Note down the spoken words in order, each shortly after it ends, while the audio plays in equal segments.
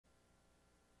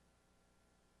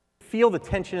feel the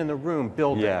tension in the room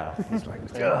building. Yeah. It's like,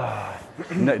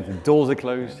 no, the doors are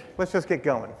closed. Let's just get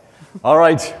going. All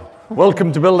right.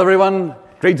 Welcome to Build, everyone.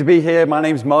 Great to be here. My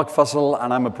name's Mark Fussell,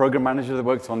 and I'm a program manager that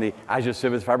works on the Azure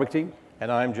Service Fabric team. And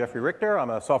I'm Jeffrey Richter. I'm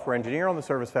a software engineer on the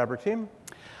Service Fabric team.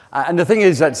 And the thing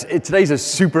is that today's a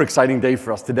super exciting day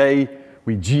for us. Today,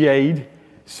 we GA'd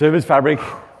Service Fabric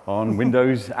on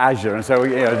Windows Azure. And so,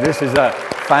 this is a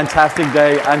fantastic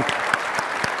day. And,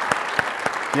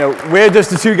 we're just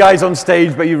the two guys on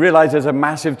stage, but you realize there's a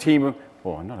massive team.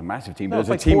 Well, not a massive team, but there's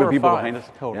a team of people behind us.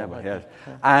 Total. Yeah.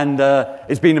 And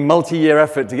it's been a multi-year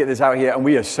effort to get this out here, and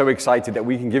we are so excited that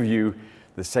we can give you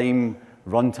the same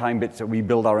runtime bits that we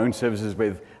build our own services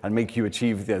with and make you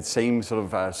achieve the same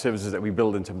sort of services that we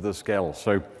build in terms of the scale.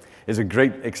 So it's a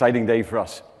great, exciting day for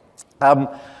us. I'm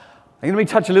going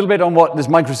to touch a little bit on what this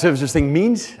microservices thing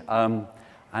means,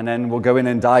 and then we'll go in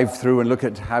and dive through and look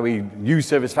at how we use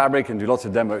Service Fabric and do lots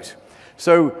of demos.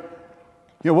 So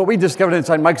what we discovered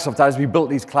inside Microsoft as we built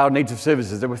these cloud-native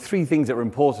services, there were three things that were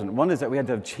important. One is that we had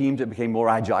to have teams that became more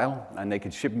agile, and they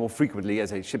could ship more frequently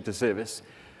as they shipped a service.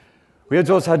 We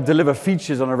also had to deliver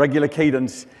features on a regular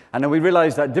cadence, and then we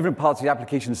realized that different parts of the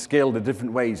application scaled in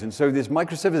different ways. And so this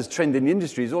microservice trend in the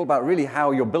industry is all about really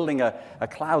how you're building a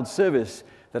cloud service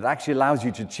that actually allows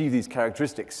you to achieve these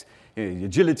characteristics.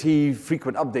 Agility,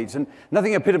 frequent updates, and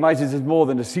nothing epitomizes this more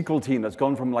than a SQL team that's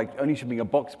gone from only shipping a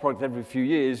box product every few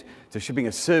years to shipping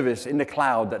a service in the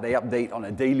cloud that they update on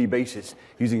a daily basis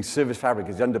using Service Fabric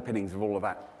as the underpinnings of all of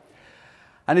that.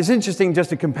 And it's interesting just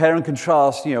to compare and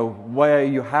contrast, where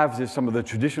you have some of the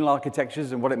traditional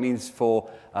architectures and what it means for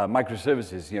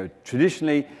microservices.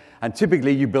 Traditionally and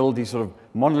typically you build these sort of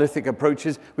monolithic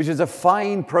approaches, which is a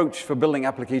fine approach for building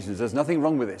applications. There's nothing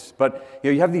wrong with this. But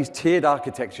you have these tiered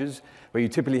architectures where you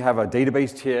typically have a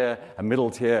database tier, a middle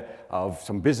tier of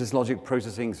some business logic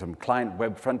processing, some client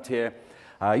web front tier.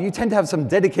 You tend to have some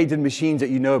dedicated machines that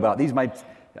you know about. These are my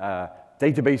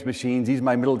database machines. These are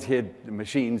my middle tier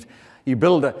machines. You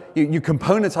build you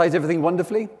componentize everything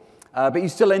wonderfully, but you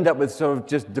still end up with sort of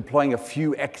just deploying a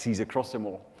few X's across them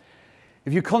all.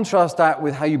 If you contrast that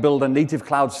with how you build a native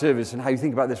cloud service and how you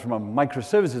think about this from a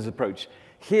microservices approach,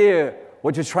 here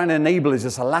what you're trying to enable is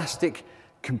this elastic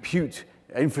compute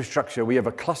infrastructure. We have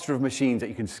a cluster of machines that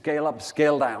you can scale up,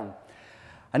 scale down,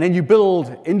 and then you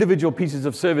build individual pieces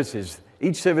of services,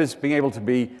 each service being able to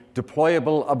be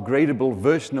deployable, upgradable,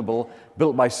 versionable,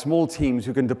 built by small teams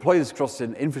who can deploy this across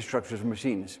infrastructures of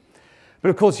machines. But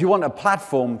of course, you want a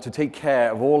platform to take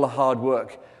care of all the hard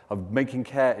work of making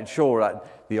sure that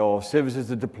your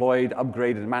services are deployed,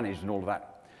 upgraded, and managed, and all of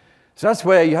that. So that's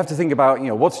where you have to think about,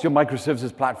 what's your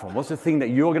microservices platform? What's the thing that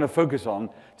you're going to focus on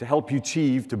to help you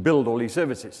achieve to build all these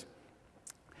services?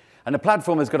 And the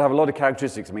platform has got to have a lot of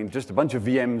characteristics. I mean, just a bunch of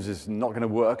VMs is not going to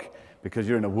work because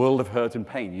you're in a world of hurt and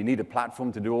pain. You need a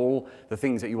platform to do all the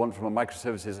things that you want from a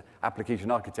microservices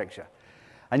application architecture.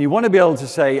 And you want to be able to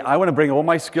say, I want to bring all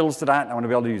my skills to that. I want to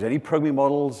be able to use any programming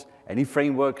models, any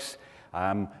frameworks,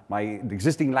 my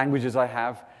existing languages I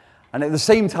have. And at the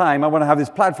same time, I want to have this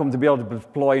platform to be able to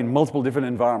deploy in multiple different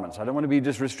environments. I don't want to be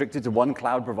just restricted to one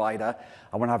cloud provider.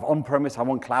 I want to have on-premise, I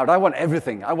want cloud, I want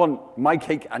everything. I want my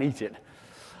cake and eat it.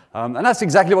 And that's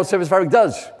exactly what Service Fabric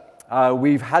does.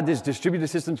 We've had this distributed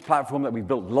systems platform that we've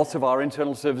built lots of our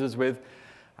internal services with.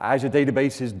 Azure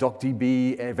databases,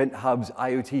 DocDB, Event Hubs,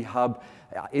 IoT Hub,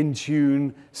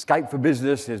 Intune, Skype for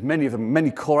Business. There's many of them,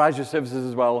 many core Azure services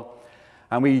as well.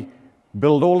 And we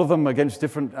build all of them against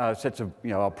different sets of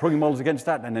our programming models against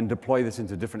that, and then deploy this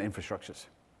into different infrastructures.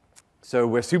 So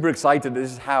we're super excited.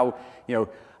 This is how,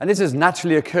 and this has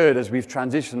naturally occurred as we've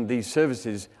transitioned these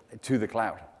services to the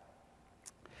cloud.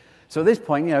 So at this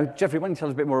point, Jeffrey, why don't you tell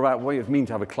us a bit more about what it means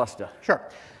to have a cluster? Sure.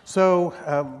 So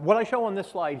what I show on this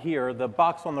slide here, the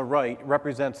box on the right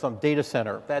represents some data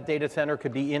center. That data center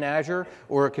could be in Azure,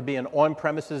 or it could be an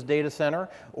on-premises data center,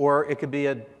 or it could be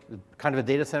a kind of a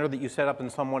data center that you set up in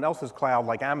someone else's cloud,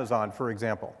 like Amazon, for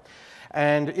example.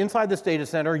 And inside this data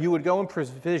center, you would go and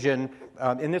provision,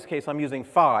 in this case, I'm using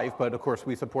 5, but of course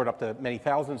we support up to many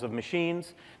thousands of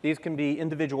machines. These can be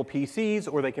individual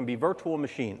PCs, or they can be virtual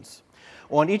machines.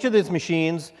 On each of these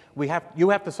machines, you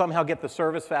have to somehow get the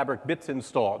Service Fabric bits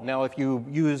installed. Now, if you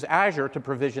use Azure to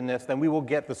provision this, then we will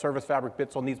get the Service Fabric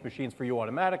bits on these machines for you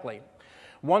automatically.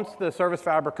 Once the Service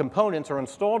Fabric components are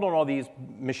installed on all these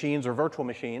machines or virtual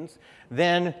machines,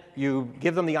 then you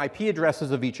give them the IP addresses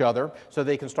of each other so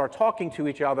they can start talking to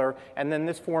each other, and then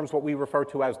this forms what we refer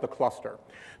to as the cluster.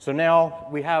 So now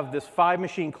we have this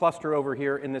 5-machine cluster over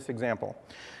here in this example.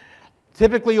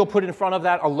 Typically, you'll put in front of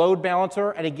that a load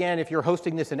balancer, and again, if you're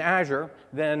hosting this in Azure,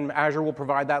 then Azure will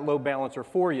provide that load balancer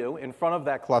for you in front of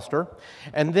that cluster.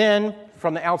 And then,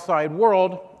 from the outside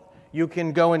world, you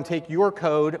can go and take your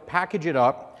code, package it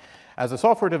up as a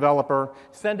software developer,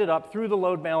 send it up through the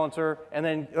load balancer, and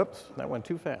then, oops, that went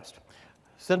too fast.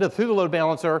 Send it through the load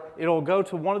balancer, it'll go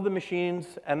to one of the machines,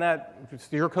 and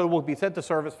your code will be sent to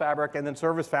Service Fabric, and then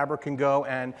Service Fabric can go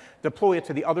and deploy it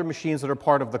to the other machines that are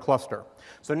part of the cluster.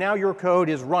 So now your code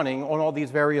is running on all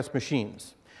these various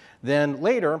machines. Then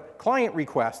later, client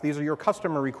requests, these are your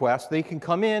customer requests, they can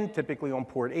come in, typically on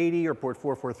port 80 or port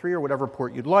 443 or whatever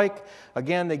port you'd like.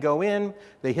 Again, they go in,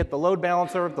 they hit the load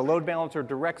balancer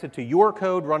directs it to your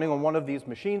code running on one of these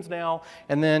machines now,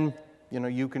 and then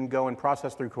you can go and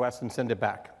process the request and send it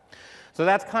back. So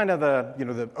that's kind of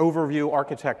the overview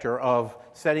architecture of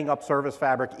setting up Service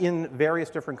Fabric in various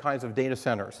different kinds of data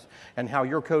centers and how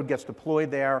your code gets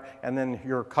deployed there, and then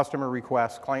your customer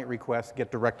requests, client requests get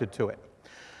directed to it.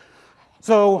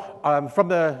 So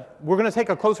we're going to take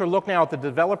a closer look now at the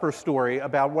developer story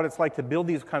about what it's like to build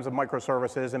these kinds of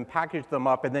microservices and package them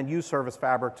up and then use Service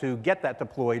Fabric to get that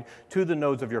deployed to the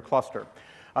nodes of your cluster.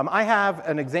 I have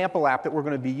an example app that we're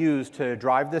going to be used to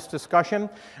drive this discussion.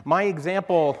 My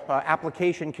example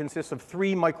application consists of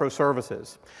 3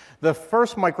 microservices. The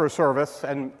first microservice,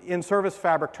 and in Service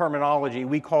Fabric terminology,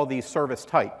 we call these service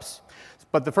types.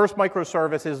 But the first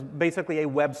microservice is basically a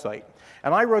website.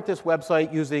 And I wrote this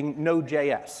website using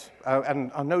Node.js.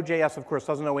 And Node.js, of course,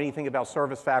 doesn't know anything about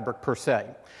Service Fabric per se.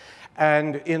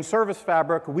 And in Service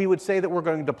Fabric, we would say that we're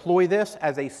going to deploy this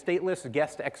as a stateless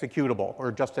guest executable,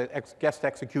 or just a guest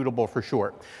executable for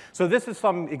short. So this is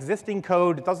some existing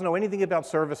code. It doesn't know anything about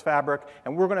Service Fabric,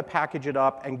 and we're going to package it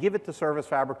up and give it to Service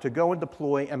Fabric to go and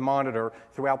deploy and monitor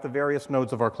throughout the various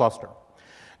nodes of our cluster.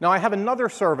 Now, I have another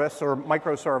service, or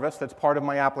microservice, that's part of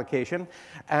my application,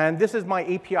 and this is my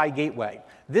API gateway.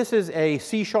 This is a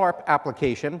C#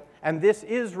 application, and this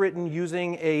is written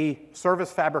using a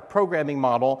Service Fabric programming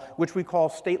model, which we call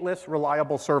stateless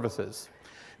reliable services.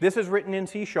 This is written in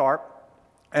C#,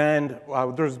 and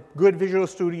there's good Visual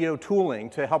Studio tooling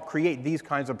to help create these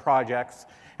kinds of projects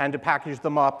and to package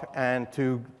them up and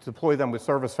to deploy them with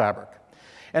Service Fabric.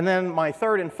 And then my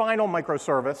third and final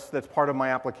microservice that's part of my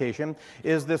application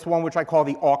is this one which I call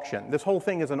the auction. This whole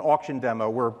thing is an auction demo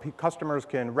where customers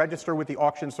can register with the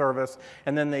auction service,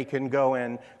 and then they can go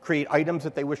and create items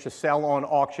that they wish to sell on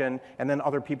auction, and then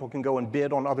other people can go and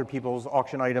bid on other people's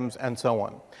auction items, and so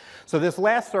on. So this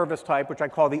last service type, which I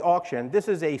call the auction, this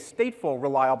is a stateful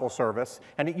reliable service,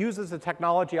 and it uses a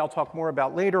technology I'll talk more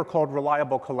about later called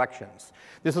reliable collections.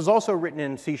 This is also written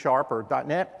in C# or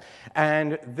 .NET,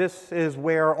 and this is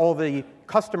where all the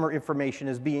customer information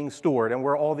is being stored and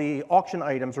where all the auction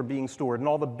items are being stored and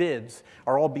all the bids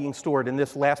are all being stored in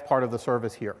this last part of the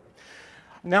service here.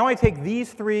 Now I take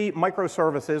these 3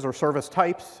 microservices, or service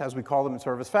types, as we call them in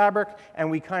Service Fabric,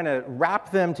 and we kind of wrap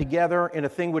them together in a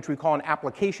thing which we call an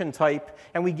application type,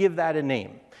 and we give that a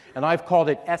name. And I've called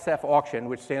it SF Auction,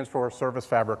 which stands for Service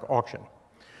Fabric Auction.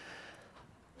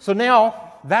 So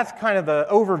now, that's kind of the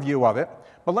overview of it.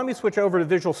 But let me switch over to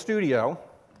Visual Studio.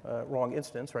 Wrong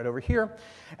instance, right over here.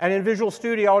 And in Visual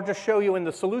Studio, I'll just show you in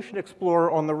the Solution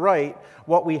Explorer on the right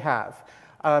what we have.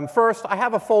 First, I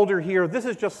have a folder here. This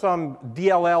is just some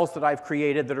DLLs that I've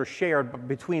created that are shared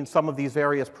between some of these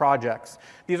various projects.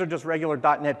 These are just regular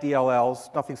 .NET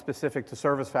DLLs, nothing specific to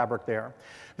Service Fabric there.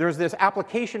 There's this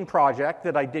application project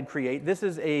that I did create. This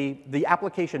is the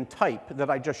application type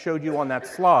that I just showed you on that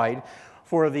slide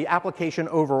for the application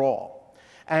overall.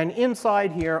 And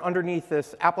inside here, underneath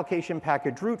this application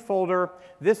package root folder,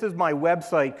 this is my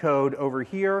website code over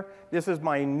here. This is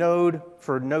my node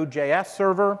for Node.js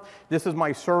server. This is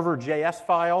my server.js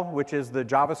file, which is the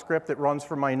JavaScript that runs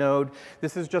for my node.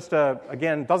 This is just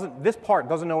again, this part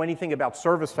doesn't know anything about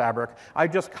Service Fabric. I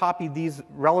just copied these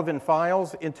relevant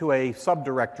files into a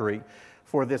subdirectory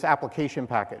for this application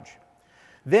package.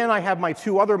 Then I have my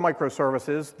 2 other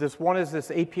microservices. This one is this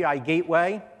API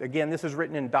gateway. Again, this is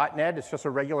written in .NET. It's just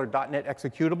a regular .NET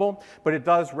executable, but it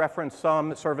does reference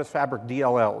some Service Fabric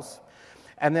DLLs.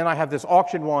 And then I have this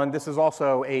auction one. This is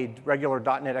also a regular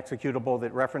 .NET executable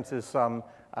that references some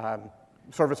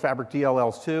Service Fabric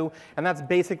DLLs too. And that's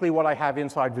basically what I have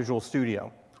inside Visual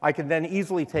Studio. I can then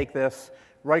easily take this,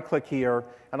 right-click here,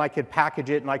 and I could package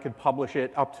it and I could publish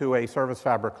it up to a Service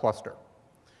Fabric cluster.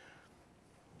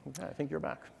 Okay, I think you're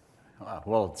back.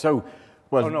 Well,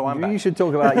 oh, no, I'm back. You should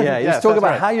talk about, yes, let's talk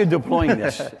about right. how you're deploying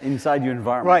this inside your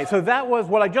environment. Right, so that was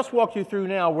what I just walked you through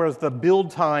now was the build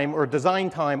time or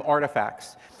design time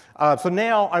artifacts. So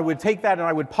now I would take that and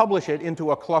I would publish it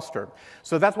into a cluster.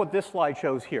 So that's what this slide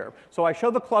shows here. So I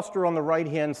show the cluster on the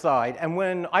right-hand side, and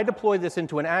when I deploy this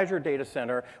into an Azure data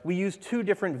center, we use two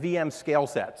different VM scale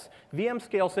sets. VM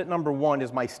scale set number 1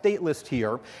 is my stateless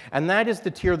tier, and that is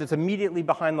the tier that's immediately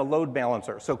behind the load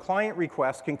balancer. So client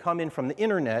requests can come in from the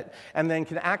internet and then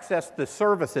can access the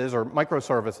services or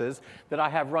microservices that I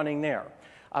have running there.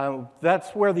 That's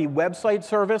where the website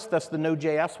service, that's the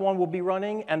Node.js one, will be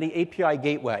running, and the API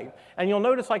gateway. And you'll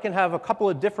notice I can have a couple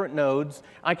of different nodes.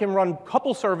 I can run a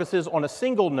couple services on a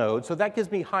single node, so that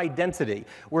gives me high density.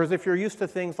 Whereas if you're used to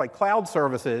things like cloud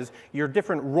services, your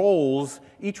different roles,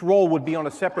 each role would be on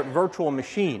a separate virtual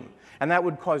machine. And that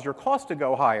would cause your cost to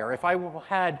go higher. If I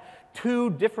had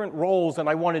 2 different roles and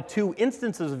I wanted 2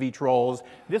 instances of each roles,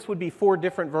 this would be 4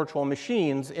 different virtual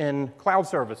machines in cloud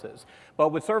services. But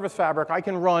with Service Fabric, I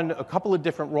can run a couple of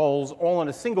different roles all on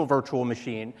a single virtual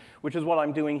machine, which is what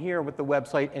I'm doing here with the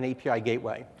website and API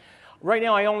gateway. Right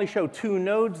now, I only show 2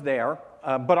 nodes there,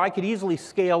 but I could easily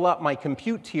scale up my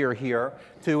compute tier here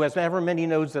to as ever many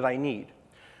nodes that I need.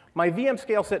 My VM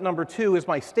scale set number 2 is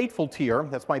my stateful tier.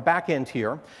 That's my back-end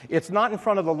tier. It's not in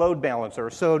front of the load balancer,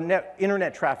 so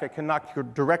internet traffic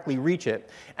cannot directly reach it.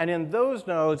 And in those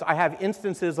nodes, I have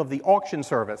instances of the auction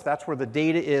service. That's where the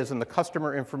data is and the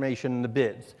customer information and the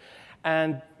bids.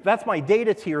 And that's my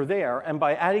data tier there. And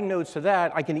by adding nodes to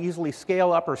that, I can easily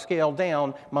scale up or scale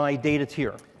down my data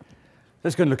tier.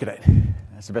 Let's go and look at it.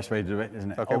 That's the best way to do it,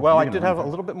 isn't it? OK, well, I did have a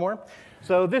little bit more.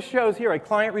 So this shows here a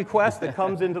client request that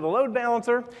comes into the load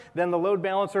balancer. Then the load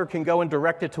balancer can go and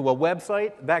direct it to a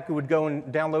website. That would go and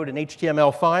download an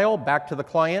HTML file back to the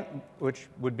client, which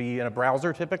would be in a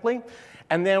browser typically.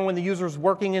 And then when the user's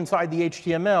working inside the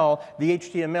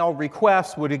HTML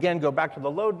requests would again go back to the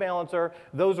load balancer.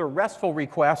 Those are RESTful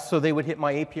requests, so they would hit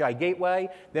my API gateway.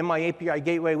 Then my API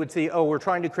gateway would say, oh, we're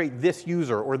trying to create this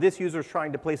user, or this user's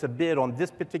trying to place a bid on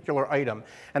this particular item.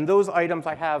 And those items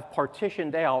I have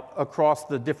partitioned out across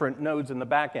the different nodes in the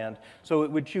back end. So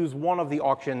it would choose one of the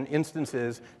auction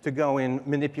instances to go and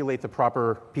manipulate the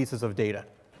proper pieces of data.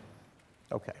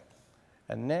 OK.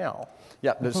 And now,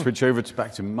 yeah, let's switch over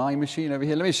back to my machine over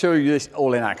here. Let me show you this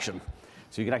all in action.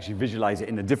 So you can actually visualize it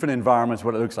in the different environments,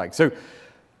 what it looks like. So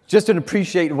just to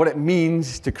appreciate what it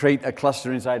means to create a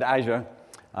cluster inside Azure,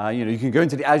 you can go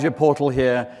into the Azure portal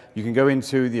here. You can go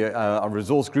into the our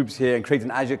resource groups here and create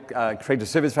a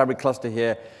Service Fabric cluster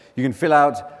here. You can fill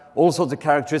out all sorts of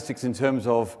characteristics in terms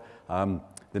of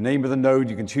the name of the node.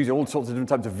 You can choose all sorts of different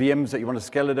types of VMs that you want to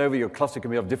scale it over. Your cluster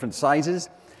can be of different sizes.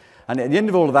 And at the end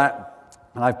of all of that,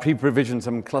 and I've pre-provisioned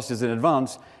some clusters in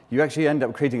advance, you actually end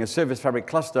up creating a Service Fabric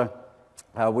cluster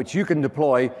which you can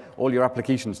deploy all your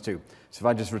applications to. So if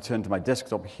I just return to my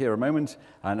desktop here a moment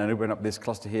and open up this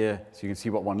cluster here so you can see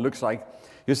what one looks like,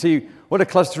 you'll see what a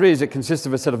cluster is. It consists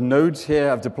of a set of nodes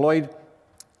here I've deployed.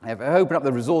 If I open up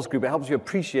the resource group, it helps you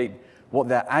appreciate what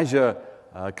that Azure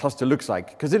cluster looks like.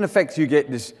 Because in effect, you get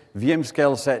this VM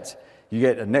scale set, you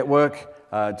get a network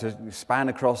to span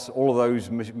across all of those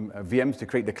VMs to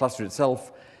create the cluster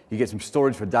itself. You get some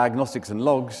storage for diagnostics and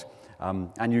logs,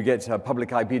 and you get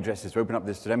public IP addresses to open up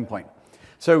this to the endpoint.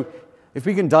 So if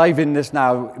we can dive in this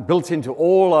now, built into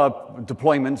all our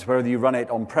deployments, whether you run it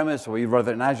on-premise or you run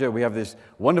it in Azure, we have this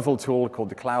wonderful tool called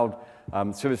the Cloud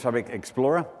Service Fabric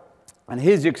Explorer. And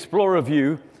here's the Explorer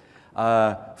view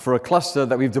for a cluster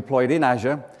that we've deployed in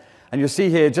Azure. And you'll see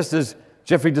here, just as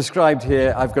Jeffrey described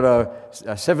here, I've got a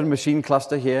 7-machine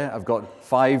cluster here. I've got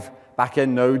 5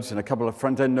 back-end nodes and a couple of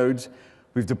front-end nodes.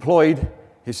 We've deployed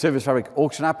his Service Fabric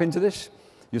auction app into this.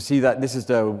 You'll see that this is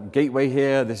the gateway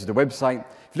here. This is the website.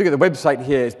 If you look at the website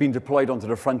here, it's been deployed onto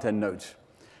the front-end nodes.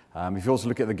 If you also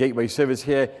look at the gateway service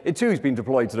here, it too has been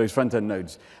deployed to those front-end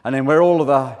nodes. And then where all of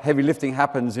the heavy lifting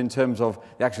happens in terms of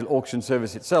the actual auction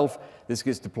service itself, this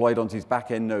gets deployed onto these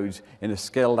back-end nodes in a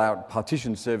scaled-out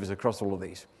partition service across all of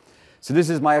these. So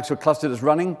this is my actual cluster that's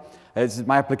running. This is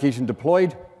my application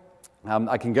deployed.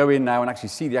 I can go in now and actually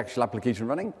see the actual application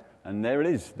running. And there it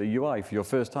is, the UI for your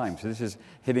first time. So this is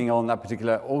hitting on that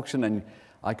particular auction. And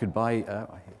I could buy,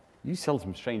 you sell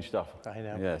some strange stuff. I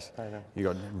know. Yes. I know. You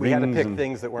got we had to pick and,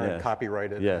 things that weren't yes.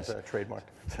 copyrighted yes. and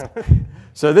trademarked.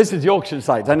 So this is the auction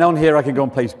site. And on here, I can go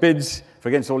and place bids for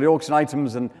against all the auction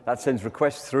items. And that sends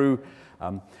requests through.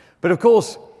 But of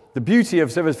course, the beauty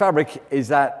of Service Fabric is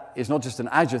that it's not just an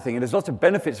Azure thing, and there's lots of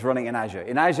benefits for running in Azure.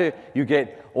 In Azure, you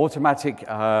get automatic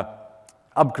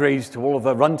upgrades to all of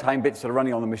the runtime bits that are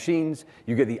running on the machines.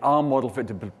 You get the ARM model for it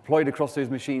to be deployed across those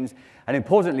machines. And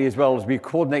importantly as well, as we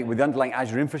coordinate with the underlying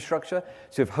Azure infrastructure.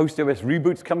 So if host OS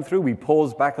reboots come through, we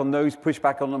pause back on those, push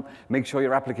back on them, make sure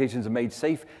your applications are made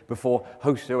safe before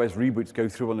host OS reboots go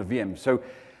through on the VM. So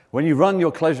When you run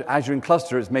your Azure in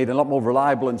cluster, it's made a lot more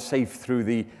reliable and safe through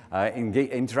the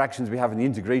interactions we have in the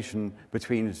integration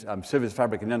between Service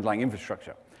Fabric and the underlying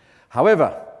infrastructure.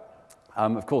 However,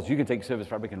 of course, you can take Service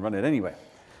Fabric and run it anywhere.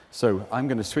 So I'm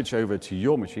going to switch over to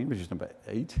your machine, which is number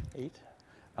 8.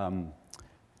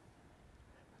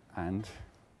 And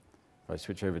if I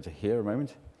switch over to here a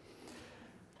moment.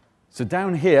 So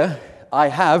down here, I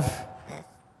have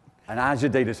an Azure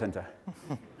data center.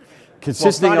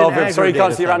 Consisting of, sorry you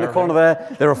can't see around the corner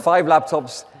there, there are 5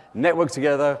 laptops networked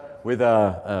together with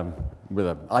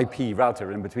an IP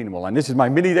router in between them all. And this is my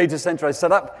mini data center I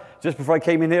set up just before I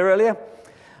came in here earlier.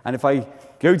 And if I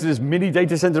go to this mini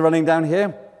data center running down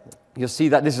here, you'll see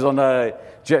that this is on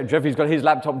Jeffrey's got his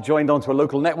laptop joined onto a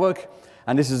local network.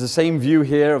 And this is the same view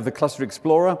here of the Cluster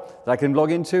Explorer that I can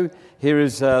log into. Here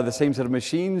is the same set of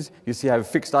machines. You see I have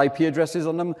fixed IP addresses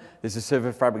on them. This is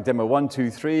Service Fabric Demo 1,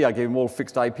 2, 3. I gave them all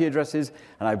fixed IP addresses,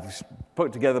 and I've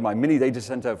put together my mini data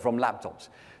center from laptops.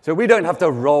 So we don't have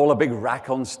to roll a big rack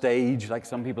on stage like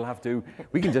some people have to.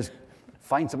 We can just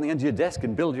find something under your desk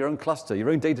and build your own cluster,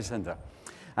 your own data center.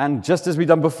 And just as we've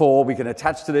done before, we can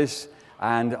attach to this,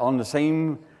 and on the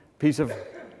same piece of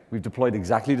we've deployed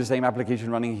exactly the same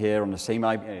application running here on the same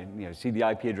IP, see the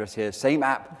IP address here, same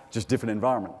app, just different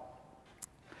environment.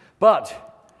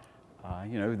 But,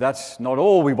 that's not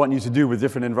all we want you to do with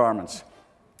different environments.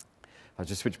 I'll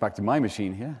just switch back to my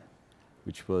machine here,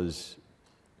 which was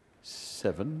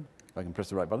 7. If I can press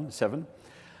the right button, 7.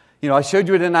 I showed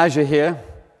you it in Azure here.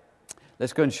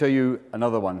 Let's go and show you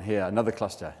another one here, another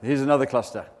cluster. Here's another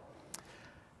cluster.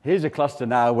 Here's a cluster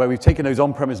now where we've taken those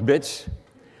on-premise bits,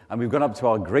 and we've gone up to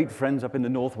our great friends up in the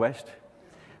Northwest.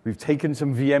 We've taken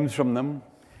some VMs from them.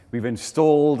 We've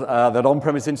installed that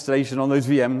on-premise installation on those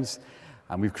VMs,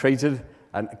 and we've created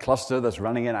a cluster that's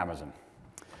running in Amazon.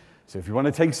 So if you want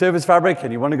to take Service Fabric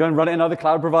and you want to go and run it in other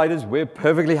cloud providers, we're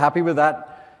perfectly happy with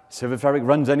that. Service Fabric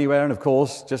runs anywhere, and of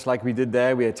course, just like we did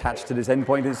there, we attach to this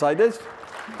endpoint inside this.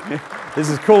 This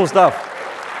is cool stuff.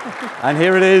 And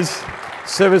here it is,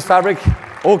 Service Fabric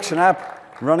auction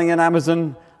app running in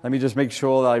Amazon. Let me just make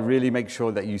sure that I really make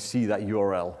sure that you see that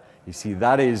URL. You see,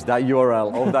 that is that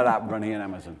URL of that app running in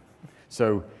Amazon.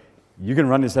 So you can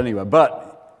run this anywhere.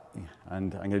 But,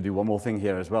 and I'm going to do one more thing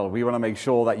here as well. We want to make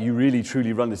sure that you really,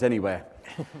 truly run this anywhere.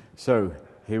 So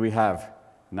here we have.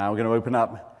 Now we're going to open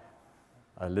up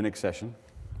a Linux session.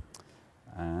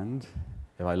 And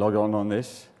if I log on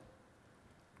this,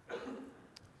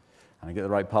 and I get the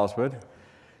right password,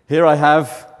 here I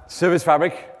have Service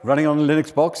Fabric running on a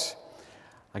Linux box.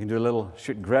 I can do a little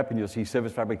shoot grep, and you'll see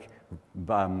Service Fabric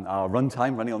our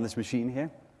runtime running on this machine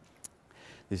here.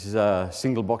 This is a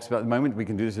single box at the moment. We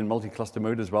can do this in multi-cluster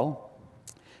mode as well.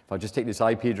 If I just take this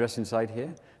IP address inside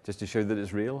here, just to show that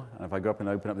it's real, and if I go up and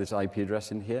open up this IP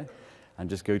address in here, and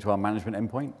just go to our management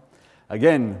endpoint,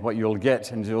 again, what you'll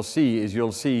get and you'll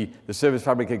see the Service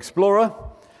Fabric Explorer,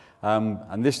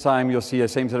 and this time you'll see a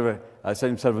same set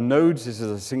of nodes. This is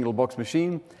a single box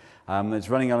machine. It's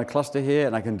running on a cluster here,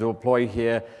 and I can deploy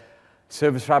here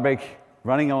Service Fabric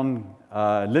running on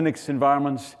Linux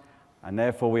environments, and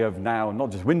therefore we have now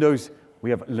not just Windows,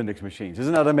 we have Linux machines.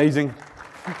 Isn't that amazing?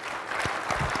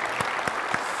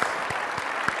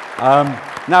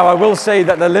 Now I will say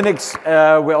that the Linux,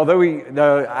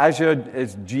 although Azure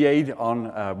is GA'd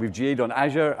on, we've GA'd on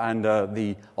Azure, and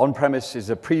the on-premise is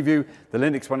a preview. The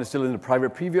Linux one is still in the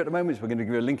private preview at the moment, so we're going to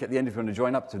give you a link at the end if you want to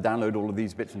join up to download all of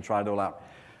these bits and try it all out.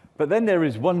 But then there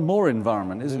is one more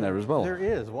environment, isn't there, as well? There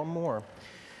is, one more.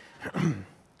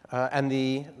 And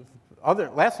the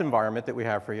last environment that we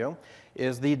have for you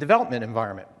is the development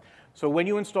environment. So when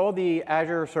you install the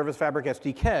Azure Service Fabric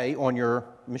SDK on your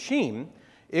machine,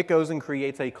 it goes and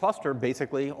creates a cluster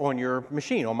basically on your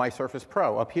machine, on my Surface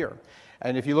Pro up here.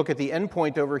 And if you look at the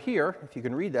endpoint over here, if you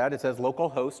can read that, it says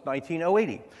localhost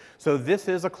 19080. So this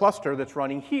is a cluster that's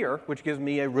running here, which gives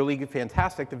me a really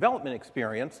fantastic development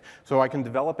experience, so I can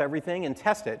develop everything and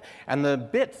test it. And the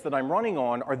bits that I'm running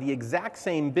on are the exact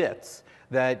same bits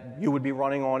that you would be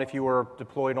running on if you were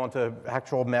deployed onto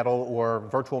actual metal or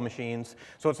virtual machines.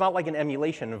 So it's not like an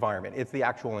emulation environment, it's the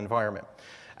actual environment.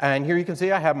 And here you can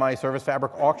see I have my Service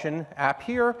Fabric auction app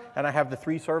here, and I have the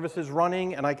 3 services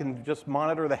running, and I can just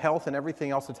monitor the health and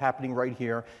everything else that's happening right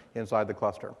here inside the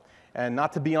cluster. And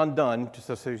not to be undone,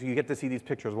 just so you get to see these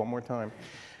pictures one more time.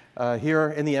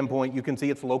 Here in the endpoint, you can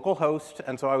see it's localhost,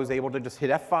 and so I was able to just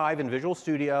hit F5 in Visual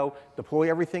Studio,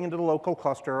 deploy everything into the local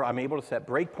cluster. I'm able to set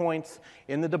breakpoints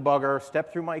in the debugger,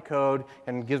 step through my code,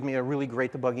 and it gives me a really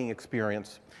great debugging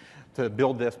experience to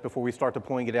build this before we start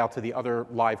deploying it out to the other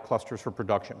live clusters for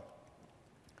production.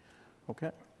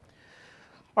 Okay.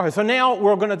 All right, so now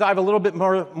we're going to dive a little bit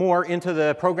more into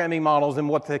the programming models and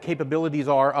what the capabilities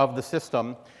are of the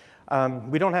system.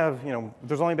 We don't have,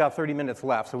 there's only about 30 minutes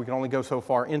left, so we can only go so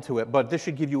far into it, but this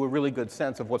should give you a really good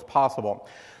sense of what's possible.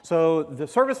 So the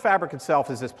Service Fabric itself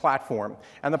is this platform,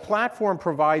 and the platform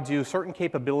provides you certain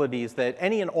capabilities that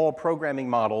any and all programming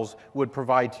models would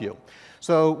provide to you.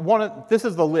 So this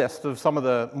is the list of some of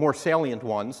the more salient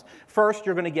ones. First,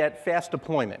 you're going to get fast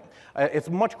deployment. It's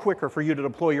much quicker for you to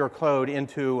deploy your code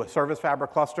into a Service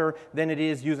Fabric cluster than it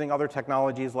is using other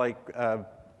technologies like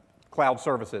cloud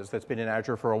services that's been in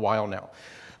Azure for a while now.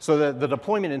 So the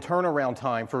deployment and turnaround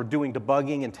time for doing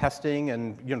debugging and testing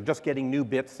and just getting new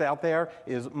bits out there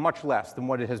is much less than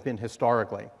what it has been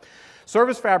historically.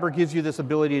 Service Fabric gives you this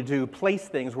ability to place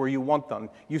things where you want them.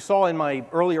 You saw in my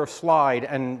earlier slide,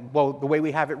 and well, the way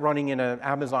we have it running in an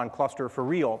Amazon cluster for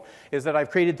real, is that I've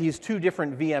created these two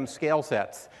different VM scale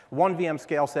sets. One VM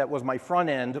scale set was my front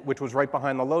end, which was right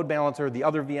behind the load balancer. The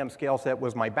other VM scale set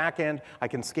was my back end. I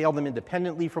can scale them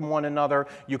independently from one another.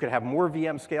 You could have more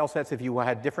VM scale sets if you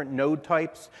had different node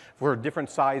types for different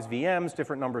size VMs,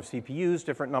 different number of CPUs,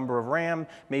 different number of RAM.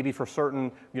 Maybe for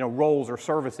certain roles or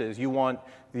services, you want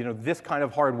this kind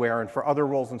of hardware, and for other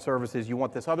roles and services, you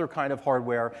want this other kind of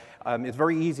hardware. It's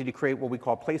very easy to create what we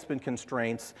call placement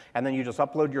constraints, and then you just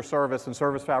upload your service, and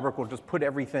Service Fabric will just put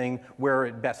everything where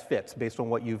it best fits based on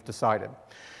what you've decided.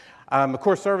 Of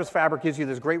course, Service Fabric gives you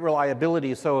this great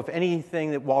reliability, so if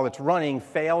anything that while it's running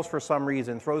fails for some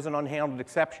reason, throws an unhandled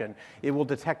exception, it will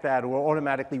detect that, it will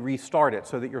automatically restart it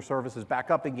so that your service is back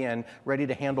up again, ready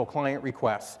to handle client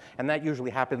requests. And that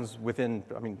usually happens within,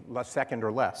 a second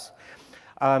or less.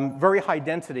 Very high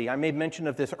density. I made mention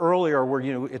of this earlier where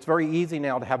it's very easy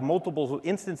now to have multiple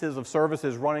instances of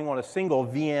services running on a single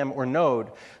VM or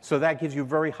node. So that gives you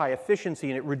very high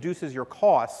efficiency, and it reduces your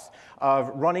costs of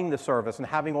running the service and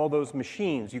having all those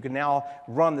machines. You can now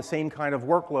run the same kind of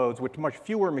workloads with much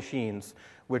fewer machines,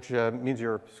 which means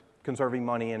you're conserving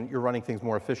money and you're running things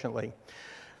more efficiently.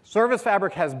 Service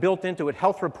Fabric has built into it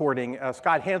health reporting.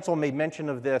 Scott Hansel made mention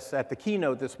of this at the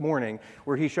keynote this morning,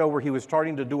 where he showed where he was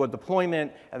starting to do a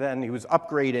deployment, and then he was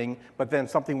upgrading, but then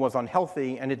something was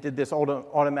unhealthy, and it did this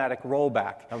automatic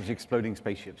rollback. That was exploding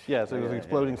spaceships. Yes, it was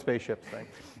exploding spaceships thing.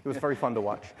 It was very fun to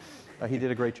watch. He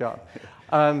did a great job.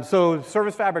 So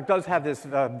Service Fabric does have this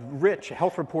rich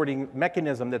health reporting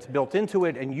mechanism that's built into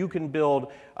it, and you can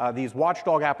build these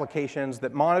watchdog applications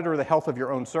that monitor the health of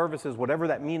your own services, whatever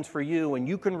that means for you, and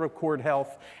you can record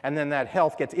health, and then that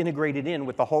health gets integrated in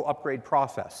with the whole upgrade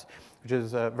process, which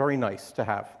is very nice to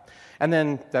have. And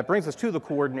then that brings us to the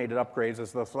coordinated upgrades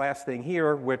as this last thing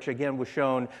here, which again was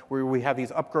shown where we have these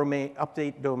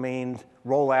update domain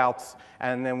rollouts,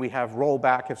 and then we have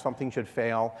rollback if something should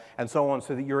fail, and so on,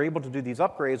 so that you're able to do these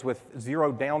upgrades with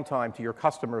zero downtime to your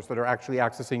customers that are actually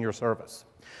accessing your service.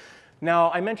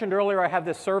 Now, I mentioned earlier I have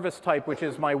this service type, which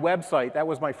is my website. That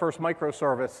was my first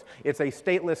microservice. It's a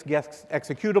stateless guest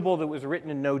executable that was written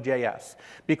in Node.js.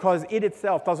 Because it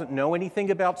itself doesn't know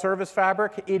anything about Service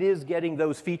Fabric, it is getting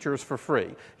those features for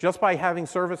free. Just by having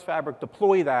Service Fabric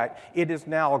deploy that, it is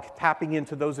now tapping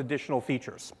into those additional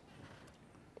features.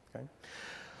 Okay.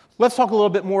 Let's talk a little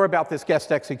bit more about this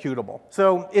guest executable.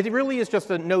 So it really is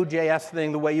just a Node.js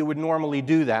thing the way you would normally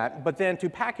do that. But then to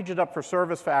package it up for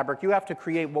Service Fabric, you have to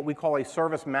create what we call a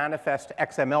service manifest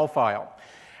XML file.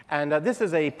 And this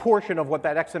is a portion of what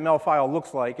that XML file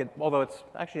looks like, although it's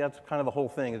actually that's kind of the whole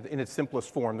thing in its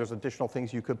simplest form. There's additional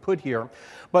things you could put here.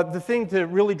 But the thing to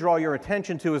really draw your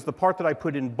attention to is the part that I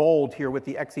put in bold here with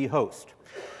the exe host.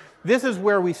 This is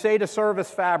where we say to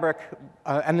Service Fabric,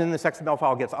 and then this XML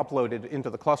file gets uploaded into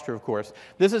the cluster, of course.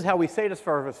 This is how we say to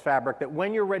Service Fabric that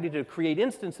when you're ready to create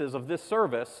instances of this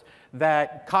service,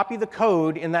 that copy the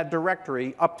code in that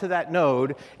directory up to that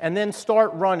node, and then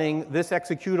start running this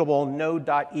executable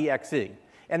node.exe,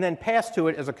 and then pass to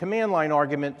it as a command line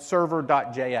argument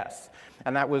server.js.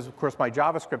 And that was, of course, my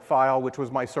JavaScript file, which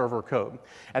was my server code.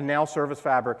 And now Service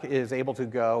Fabric is able to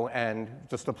go and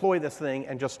just deploy this thing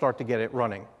and just start to get it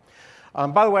running.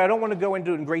 By the way, I don't want to go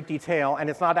into it in great detail, and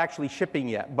it's not actually shipping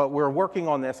yet, but we're working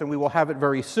on this, and we will have it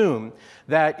very soon,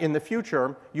 that in the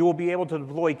future, you will be able to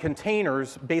deploy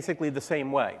containers basically the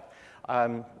same way.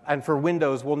 And for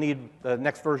Windows, we'll need the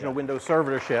next version of Windows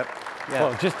Server to ship. Yeah.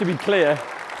 Well, just to be clear,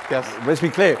 yes. Let's be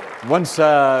clear. Once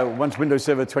Windows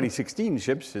Server 2016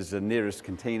 ships, is the nearest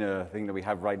container thing that we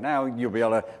have right now, you'll be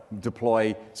able to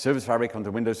deploy Service Fabric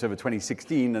onto Windows Server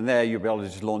 2016, and there you'll be able to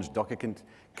just launch Docker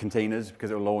containers,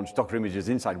 because it will launch Docker images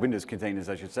inside Windows containers,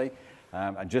 I should say,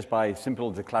 and just by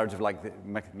simple declarative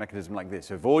mechanism like this.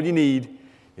 So if all you need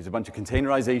is a bunch of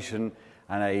containerization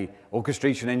and a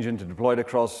orchestration engine to deploy it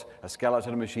across a skeleton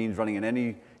set of machines running in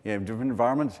any different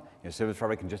environment, Service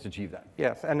Fabric can just achieve that.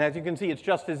 Yes, and as you can see, it's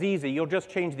just as easy. You'll just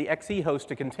change the XE host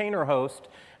to container host,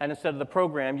 and instead of the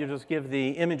program, you just give the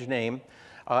image name,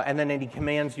 and then any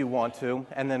commands you want to,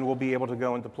 and then we'll be able to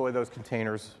go and deploy those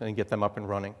containers and get them up and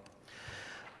running.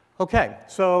 OK,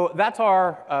 so that's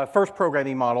our first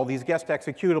programming model, these guest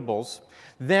executables.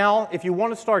 Now, if you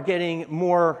want to start getting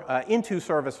more into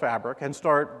Service Fabric and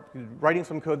start writing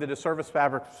some code that is Service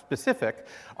Fabric specific,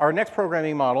 our next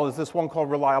programming model is this one called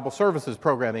Reliable Services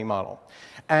Programming Model.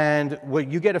 And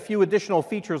you get a few additional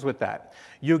features with that.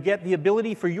 You get the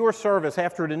ability for your service,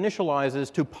 after it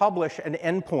initializes, to publish an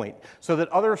endpoint so that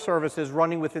other services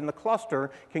running within the cluster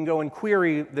can go and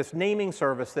query this naming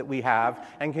service that we have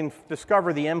and can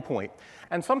discover the endpoint.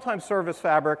 And sometimes Service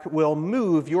Fabric will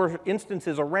move your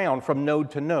instances around from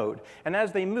node to node. And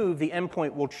as they move, the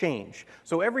endpoint will change.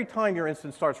 So every time your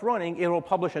instance starts running, it will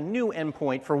publish a new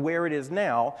endpoint for where it is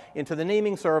now into the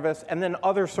naming service, and then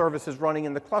other services running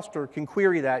in the cluster can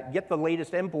query that, get the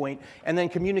latest endpoint, and then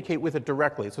communicate with it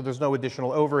directly, so there's no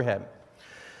additional overhead.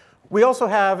 We also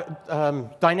have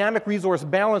dynamic resource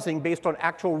balancing based on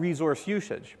actual resource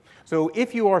usage. So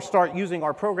if you start using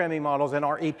our programming models and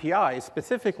our APIs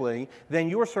specifically, then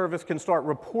your service can start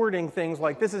reporting things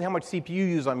like, this is how much CPU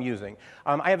use I'm using.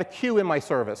 I have a queue in my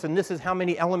service, and this is how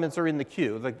many elements are in the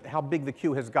queue, how big the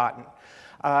queue has gotten.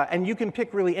 And you can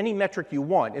pick really any metric you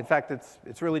want. In fact,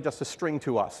 it's really just a string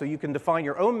to us. So you can define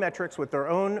your own metrics with their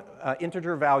own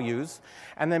integer values,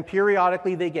 and then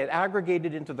periodically they get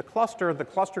aggregated into the cluster. The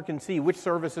cluster can see which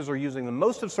services are using the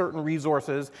most of certain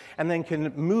resources, and then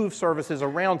can move services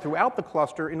around throughout the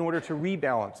cluster in order to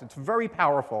rebalance. It's a very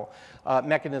powerful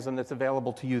mechanism that's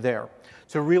available to you there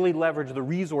to really leverage the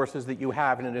resources that you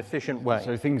have in an efficient way.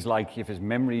 So things like if it's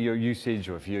memory usage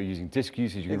or if you're using disk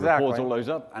usage, you can Exactly. report all those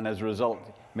up, and as a result,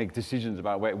 make decisions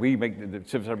about where the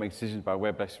service makes decisions about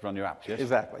where best to run your apps. Yes?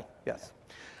 Exactly. Yes.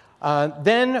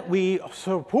 Then we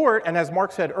support, and as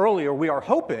Mark said earlier, we are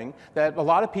hoping that a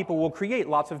lot of people will create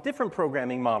lots of different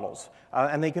programming models,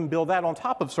 and they can build that on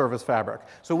top of Service Fabric.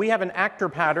 So we have an actor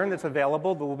pattern that's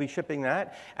available, but we'll be shipping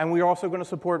that. And we're also going to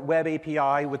support Web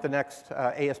API with the next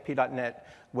ASP.NET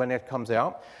when it comes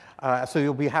out. So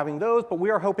you'll be having those, but we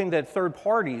are hoping that third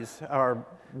parties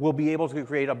will be able to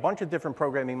create a bunch of different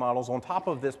programming models on top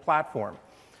of this platform.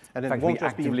 And it won't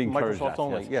just be Microsoft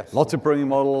only. Yes. Lots of programming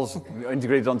models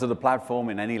integrated onto the platform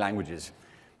in any languages.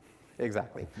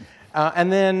 Exactly.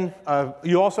 And then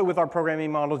you also, with our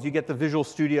programming models, you get the Visual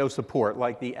Studio support,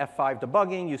 like the F5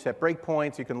 debugging. You set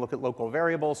breakpoints. You can look at local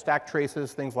variables, stack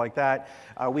traces, things like that.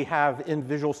 We have in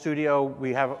Visual Studio,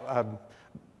 we have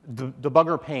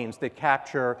debugger panes that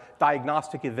capture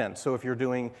diagnostic events. So if you're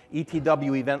doing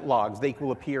ETW event logs, they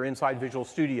will appear inside Visual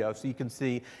Studio, so you can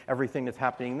see everything that's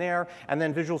happening there. And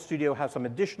then Visual Studio has some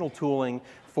additional tooling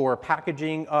for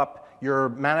packaging up your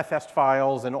manifest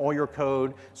files and all your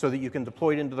code so that you can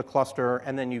deploy it into the cluster,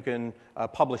 and then you can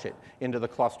publish it into the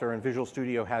cluster. And Visual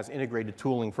Studio has integrated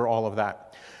tooling for all of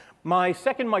that. My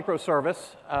second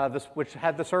microservice, which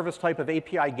had the service type of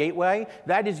API gateway,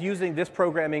 that is using this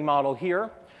programming model here.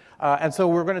 And so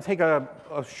we're going to take a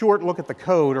short look at the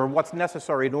code, or what's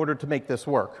necessary in order to make this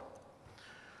work.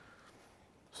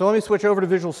 So let me switch over to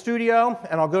Visual Studio,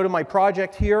 and I'll go to my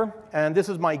project here. And this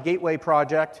is my gateway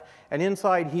project. And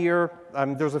inside here,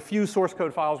 there's a few source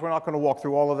code files. We're not going to walk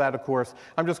through all of that, of course.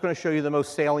 I'm just going to show you the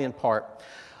most salient part.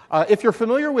 If you're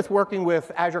familiar with working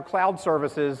with Azure Cloud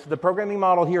Services, the programming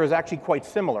model here is actually quite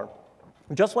similar.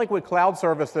 Just like with cloud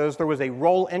services, there was a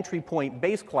role entry point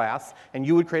base class, and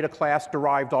you would create a class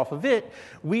derived off of it.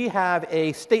 We have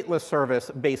a stateless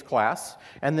service base class,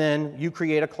 and then you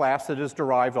create a class that is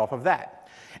derived off of that.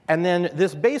 And then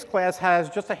this base class has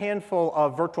just a handful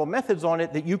of virtual methods on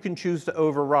it that you can choose to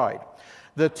override.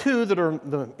 The two that are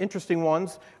the interesting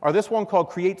ones are this one called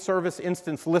create service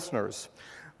instance listeners.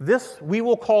 We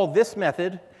will call this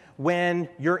method when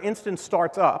your instance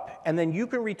starts up, and then you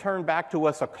can return back to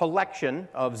us a collection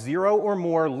of 0 or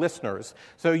more listeners.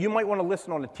 So you might want to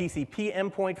listen on a TCP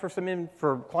endpoint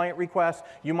for client requests.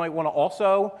 You might want to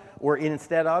also, or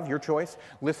instead of, your choice,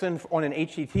 listen on an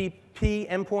HTTP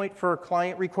endpoint for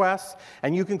client requests.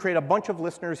 And you can create a bunch of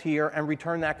listeners here and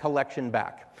return that collection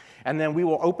back. And then we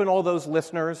will open all those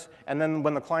listeners, and then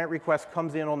when the client request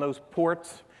comes in on those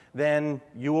ports, then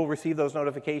you will receive those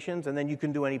notifications, and then you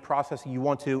can do any processing you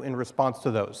want to in response to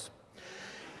those.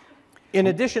 In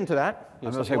addition to that, I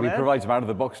was going to say, we provide some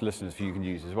out-of-the-box listeners for you can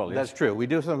use as well. Yes? That's true. We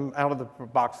do some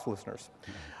out-of-the-box listeners.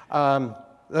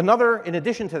 In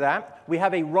addition to that, we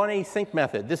have a run async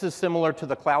method. This is similar to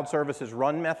the cloud services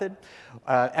run method.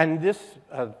 And this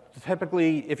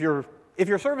typically, if If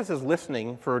your service is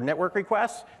listening for network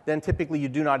requests, then typically you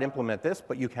do not implement this,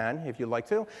 but you can if you'd like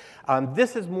to.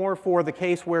 This is more for the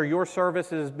case where your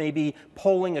service is maybe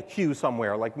polling a queue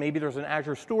somewhere, like maybe there's an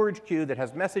Azure storage queue that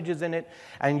has messages in it,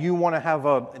 and you want to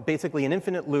have basically an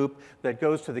infinite loop that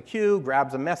goes to the queue,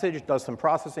 grabs a message, does some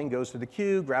processing, goes to the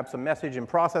queue, grabs a message and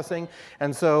processing.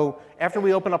 And so after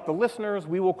we open up the listeners,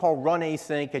 we will call run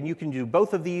async, and you can do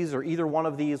both of these or either one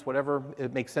of these, whatever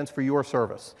it makes sense for your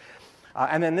service.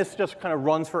 And then this just kind of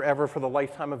runs forever for the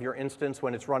lifetime of your instance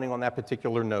when it's running on that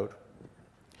particular node.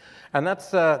 And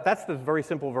that's the very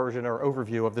simple version or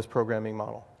overview of this programming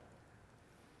model.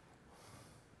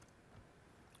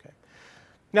 Okay.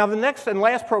 Now, the next and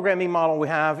last programming model we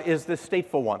have is the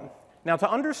stateful one. Now,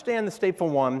 to understand the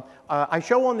stateful one, I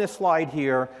show on this slide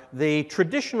here the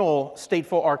traditional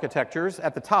stateful architectures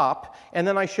at the top, and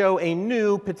then I show a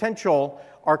new potential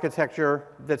architecture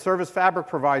that Service Fabric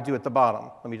provides you at the bottom.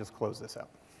 Let me just close this out.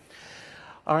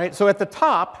 All right, so at the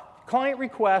top, client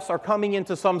requests are coming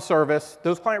into some service.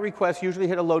 Those client requests usually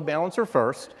hit a load balancer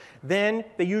first. Then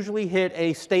they usually hit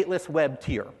a stateless web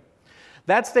tier.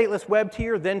 That stateless web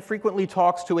tier then frequently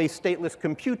talks to a stateless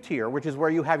compute tier, which is where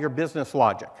you have your business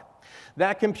logic.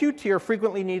 That compute tier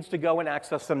frequently needs to go and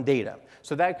access some data.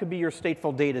 So that could be your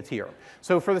stateful data tier.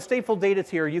 So for the stateful data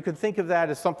tier, you could think of that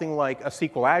as something like a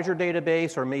SQL Azure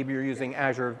database, or maybe you're using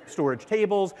Azure storage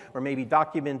tables, or maybe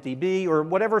DocumentDB, or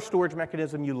whatever storage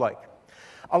mechanism you like.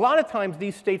 A lot of times,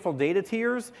 these stateful data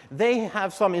tiers, they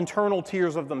have some internal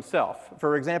tiers of themselves.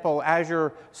 For example,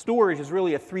 Azure Storage is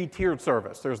really a three-tiered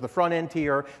service. There's the front-end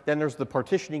tier, then there's the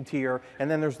partitioning tier,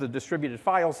 and then there's the distributed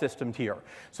file system tier.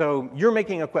 So you're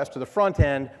making a request to the front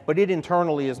end, but it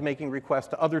internally is making requests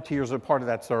to other tiers that are part of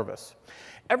that service.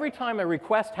 Every time a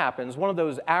request happens, one of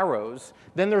those arrows,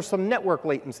 then there's some network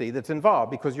latency that's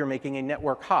involved because you're making a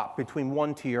network hop between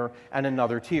one tier and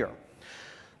another tier.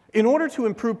 In order to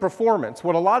improve performance,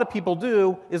 what a lot of people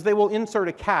do is they will insert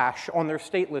a cache on their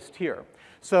stateless tier.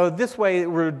 So this way, it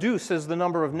reduces the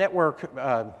number of network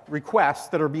requests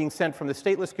that are being sent from the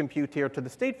stateless compute tier to the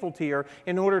stateful tier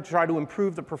in order to try to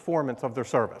improve the performance of their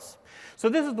service. So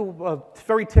this is a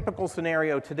very typical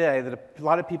scenario today that a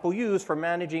lot of people use for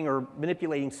managing or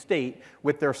manipulating state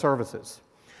with their services.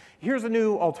 Here's a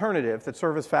new alternative that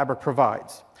Service Fabric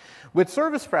provides. With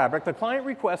Service Fabric, the client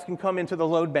request can come into the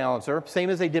load balancer, same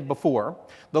as they did before.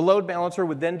 The load balancer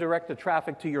would then direct the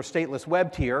traffic to your stateless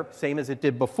web tier, same as it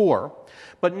did before.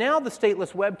 But now the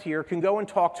stateless web tier can go and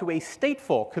talk to a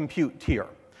stateful compute tier.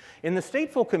 In the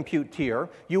stateful compute tier,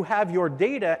 you have your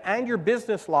data and your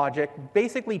business logic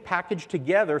basically packaged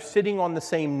together sitting on the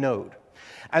same node.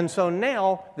 And so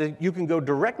now you can go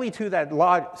directly to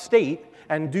that state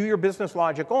and do your business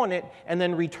logic on it, and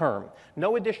then return.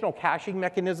 No additional caching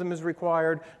mechanism is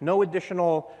required, no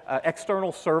additional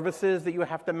external services that you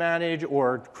have to manage,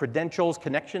 or credentials,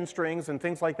 connection strings, and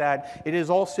things like that. It is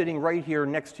all sitting right here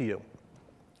next to you.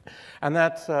 And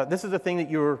this is a thing that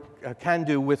you can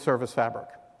do with Service Fabric.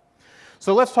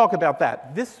 So let's talk about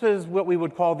that. This is what we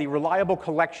would call the reliable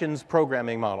collections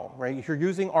programming model, right? You're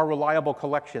using our reliable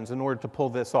collections in order to pull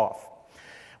this off.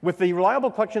 With the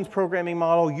reliable collections programming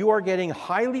model, you are getting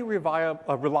highly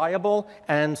reliable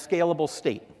and scalable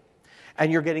state.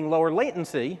 And you're getting lower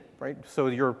latency, right? So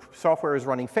your software is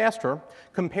running faster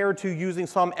compared to using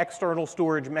some external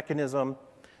storage mechanism,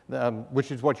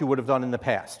 which is what you would have done in the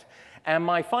past. And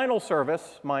my final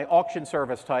service, my auction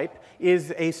service type, is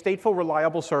a stateful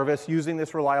reliable service using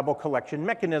this reliable collection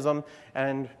mechanism,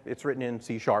 and it's written in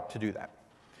C# to do that.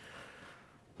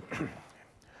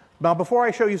 Now, before I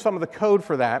show you some of the code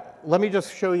for that, let me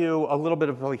just show you a little bit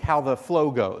of like how the flow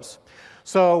goes.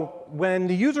 So when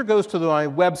the user goes to my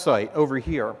website over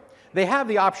here, they have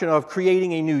the option of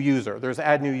creating a new user. There's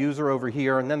Add New User over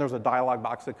here, and then there's a dialog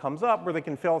box that comes up where they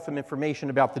can fill out some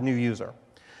information about the new user.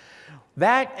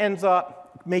 That ends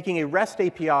up making a REST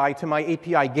API to my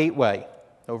API gateway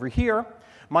over here.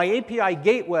 My API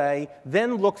gateway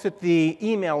then looks at the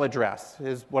email address,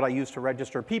 is what I use to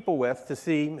register people with, to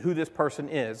see who this person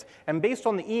is. And based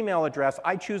on the email address,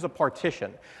 I choose a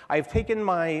partition. I've taken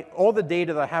all the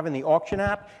data that I have in the auction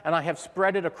app, and I have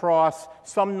spread it across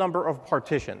some number of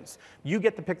partitions. You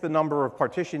get to pick the number of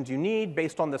partitions you need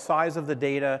based on the size of the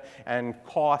data and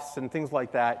costs and things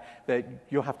like that that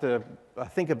you'll have to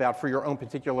think about for your own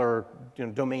particular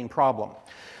domain problem.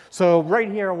 So right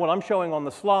here, what I'm showing on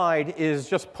the slide is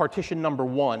just partition number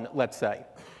 1, let's say.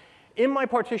 In my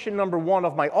partition number 1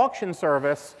 of my auction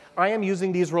service, I am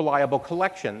using these reliable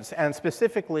collections. And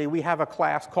specifically, we have a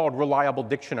class called Reliable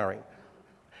Dictionary.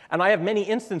 And I have many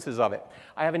instances of it.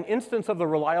 I have an instance of the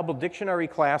Reliable Dictionary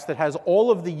class that has all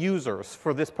of the users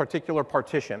for this particular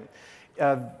partition.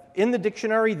 In the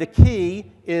dictionary, the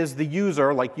key is the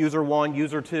user, like user 1,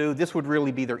 user 2. This would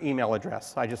really be their email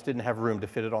address. I just didn't have room to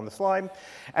fit it on the slide.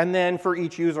 And then for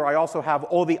each user, I also have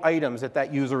all the items that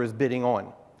that user is bidding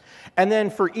on. And then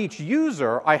for each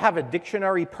user, I have a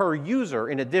dictionary per user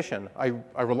in addition,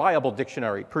 a reliable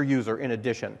dictionary per user in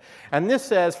addition. And this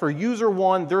says for user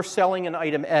 1, they're selling an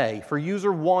item A. For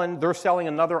user 1, they're selling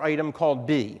another item called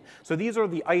B. So these are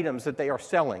the items that they are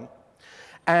selling.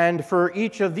 And for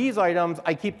each of these items,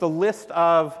 I keep the list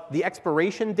of the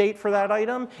expiration date for that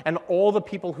item and all the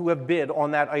people who have bid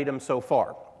on that item so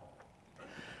far.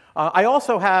 I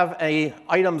also have an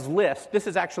items list. This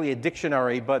is actually a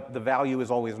dictionary, but the value is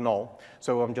always null.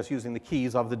 So I'm just using the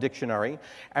keys of the dictionary.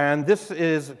 And this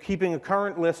is keeping a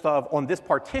current list of, on this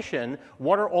partition,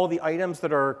 what are all the items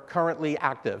that are currently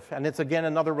active. And it's, again,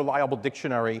 another reliable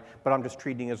dictionary, but I'm just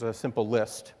treating it as a simple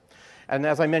list. And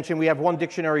as I mentioned, we have one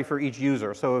dictionary for each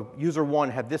user. So user 1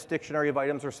 had this dictionary of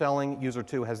items they're selling, user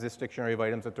 2 has this dictionary of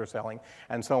items that they're selling,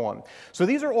 and so on. So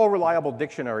these are all reliable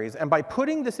dictionaries. And by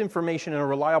putting this information in a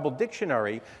reliable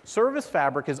dictionary, Service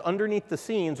Fabric is underneath the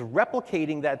scenes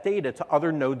replicating that data to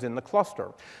other nodes in the cluster.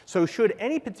 So should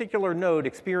any particular node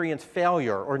experience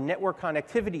failure or network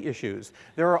connectivity issues,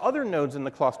 there are other nodes in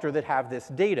the cluster that have this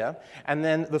data, and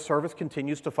then the service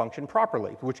continues to function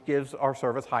properly, which gives our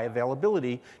service high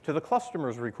availability to the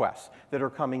customers' requests that are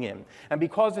coming in. And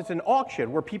because it's an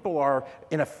auction where people are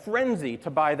in a frenzy to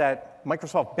buy that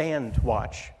Microsoft Band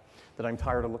watch that I'm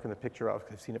tired of looking at the picture of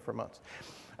because I've seen it for months.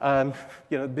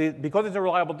 Because it's a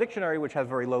reliable dictionary which has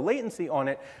very low latency on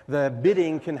it, the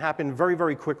bidding can happen very,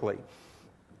 very quickly.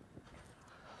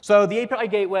 So the API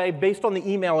gateway, based on the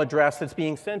email address that's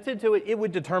being sent into it, it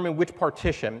would determine which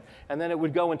partition, and then it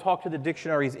would go and talk to the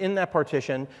dictionaries in that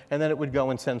partition, and then it would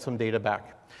go and send some data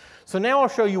back. So now I'll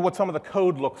show you what some of the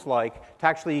code looks like to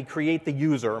actually create the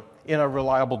user in a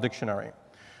reliable dictionary.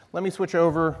 Let me switch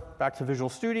over back to Visual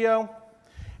Studio.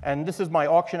 And this is my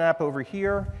auction app over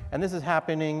here, and this is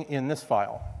happening in this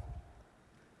file.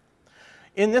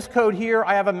 In this code here,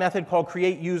 I have a method called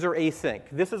createUserAsync.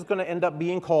 This is going to end up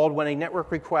being called when a network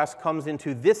request comes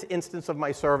into this instance of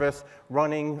my service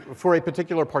running for a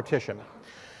particular partition.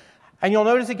 And you'll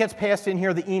notice it gets passed in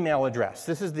here the email address.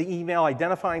 This is the email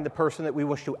identifying the person that we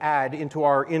wish to add into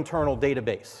our internal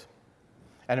database.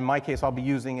 And in my case, I'll be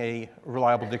using a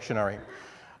reliable dictionary.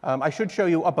 I should show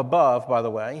you up above, by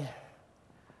the way,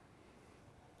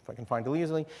 if I can find it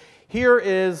easily. Here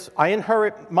is, I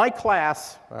inherit my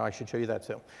class. Well, I should show you that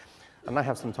too. I might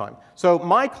have some time. So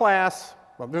my class,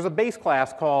 well, there's a base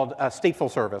class called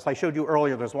stateful service. I showed you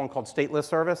earlier there's one called stateless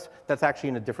service. That's actually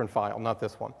in a different file, not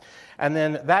this one. And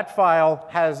then that file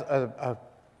has a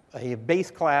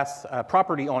base class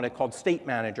property on it called state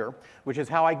manager, which is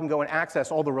how I can go and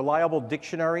access all the reliable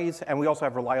dictionaries, and we also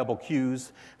have reliable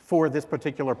queues for this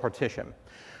particular partition.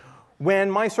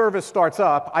 When my service starts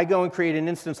up, I go and create an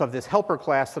instance of this helper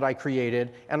class that I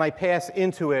created, and I pass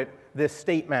into it this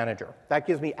state manager. That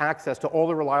gives me access to all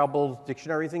the reliable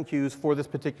dictionaries and queues for this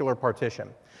particular partition.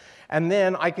 And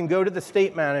then I can go to the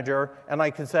state manager, and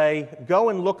I can say, go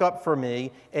and look up for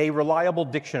me a reliable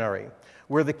dictionary,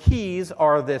 where the keys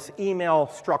are this email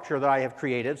structure that I have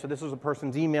created. So this is a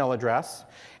person's email address.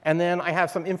 And then I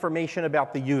have some information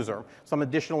about the user, some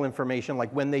additional information like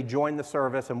when they joined the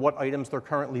service and what items they're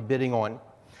currently bidding on.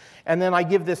 And then I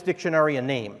give this dictionary a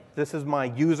name. This is my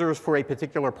users for a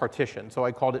particular partition, so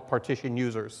I called it partition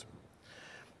users.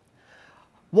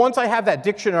 Once I have that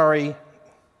dictionary,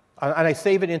 and I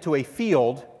save it into a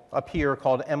field up here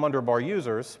called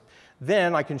m_users,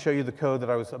 then I can show you the code that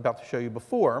I was about to show you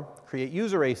before, create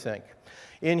user async.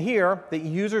 In here, the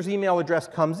user's email address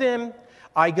comes in.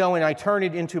 I go and I turn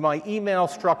it into my email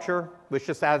structure, which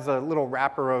just adds a little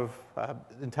wrapper of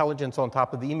intelligence on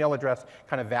top of the email address,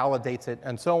 kind of validates it,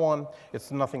 and so on.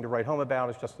 It's nothing to write home about.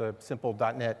 It's just a simple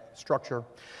 .NET structure.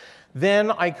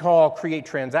 Then I call create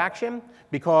transaction,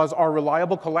 because our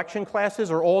reliable collection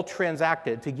classes are all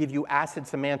transacted to give you ACID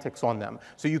semantics on them.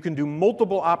 So you can do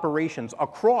multiple operations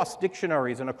across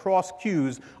dictionaries and across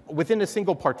queues within a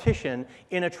single partition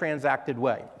in a transacted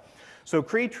way. So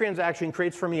create transaction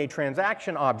creates for me a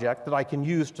transaction object that I can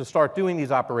use to start doing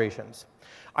these operations.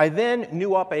 I then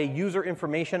new up a user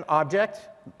information object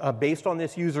based on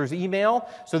this user's email.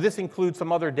 So this includes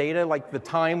some other data, like the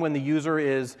time when the user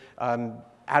is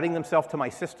adding themselves to my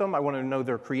system. I want to know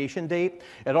their creation date.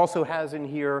 It also has in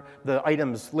here the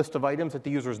items, list of items that the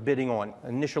user is bidding on.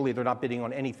 Initially, they're not bidding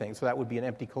on anything, so that would be an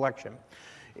empty collection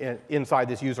inside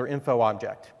this user info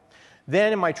object.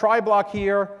 Then in my try block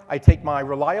here, I take my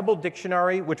reliable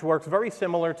dictionary, which works very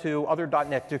similar to other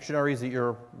 .NET dictionaries that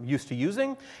you're used to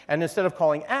using. And instead of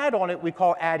calling add on it, we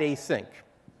call add async.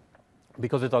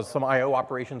 because it does some I/O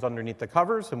operations underneath the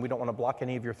covers, and we don't want to block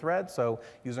any of your threads, so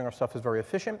using our stuff is very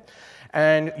efficient.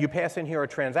 And you pass in here a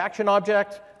transaction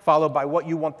object, followed by what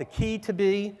you want the key to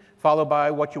be, followed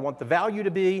by what you want the value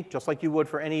to be, just like you would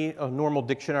for any normal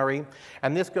dictionary.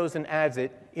 And this goes and adds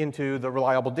it into the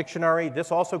reliable dictionary.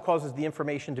 This also causes the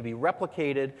information to be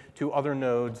replicated to other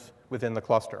nodes within the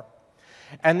cluster.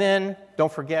 And then,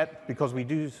 don't forget, because we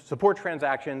do support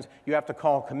transactions, you have to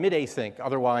call commit async.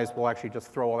 Otherwise, we'll actually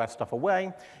just throw all that stuff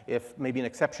away. If maybe an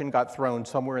exception got thrown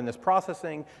somewhere in this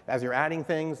processing, as you're adding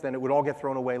things, then it would all get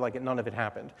thrown away like none of it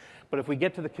happened. But if we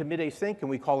get to the commit async and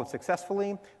we call it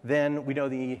successfully, then we know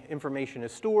the information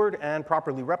is stored and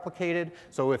properly replicated.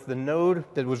 So if the node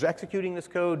that was executing this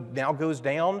code now goes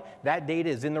down, that data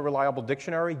is in the reliable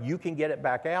dictionary. You can get it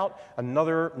back out.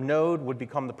 Another node would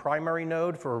become the primary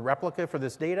node for a replica for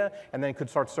this data, and then could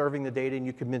start serving the data, and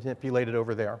you could manipulate it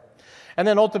over there. And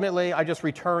then ultimately, I just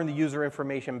return the user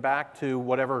information back to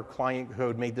whatever client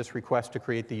code made this request to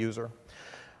create the user.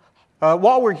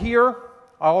 While we're here,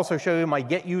 I'll also show you my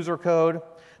get user code.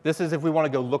 This is if we want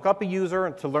to go look up a user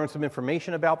to learn some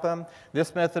information about them.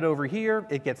 This method over here,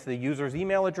 it gets the user's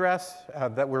email address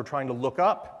that we're trying to look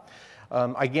up.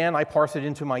 Again, I parse it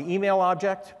into my email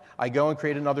object. I go and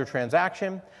create another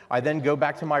transaction. I then go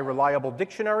back to my reliable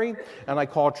dictionary, and I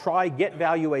call try get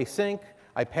value async.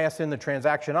 I pass in the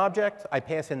transaction object. I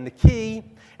pass in the key,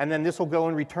 and then this will go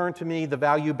and return to me the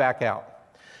value back out.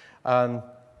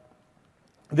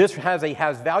 This has a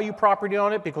has value property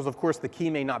on it because, of course, the key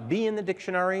may not be in the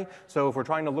dictionary. So if we're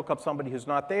trying to look up somebody who's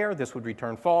not there, this would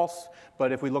return false.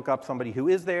 But if we look up somebody who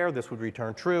is there, this would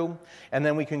return true. And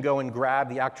then we can go and grab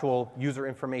the actual user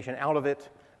information out of it.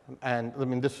 And I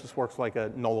mean, this just works like a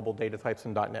nullable data types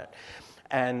in .NET.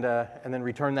 And then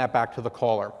return that back to the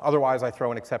caller. Otherwise, I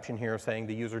throw an exception here saying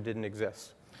the user didn't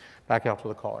exist. Back out to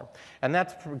the caller. And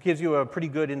that gives you a pretty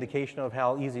good indication of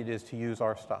how easy it is to use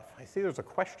our stuff. I see there's a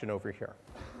question over here.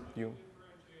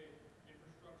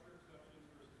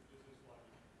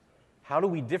 How do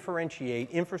we differentiate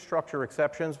infrastructure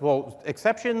exceptions? Well,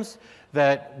 exceptions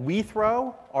that we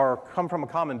throw come from a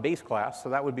common base class, so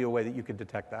that would be a way that you could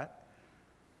detect that.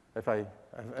 If I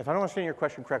don't understand your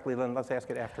question correctly, then let's ask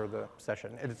it after the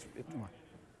session.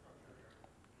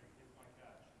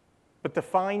 But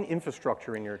define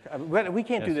infrastructure in your. We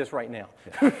can't do this right now.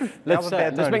 Let's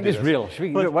make this real.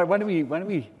 Why don't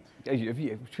we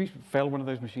should we fail one of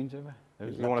those machines over?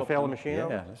 You want to fail a machine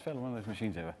over? Yeah, let's fail one of those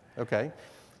machines over. Okay.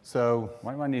 So.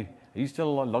 Are you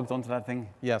still logged onto that thing?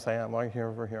 Yes, I am. Right here,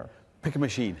 over here. Pick a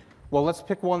machine. Well, let's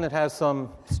pick one that has some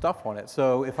stuff on it.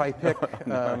 So if I pick,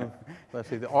 let's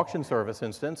see, the auction service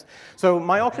instance. So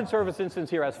my auction service instance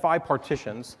here has 5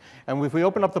 partitions. And if we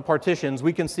open up the partitions,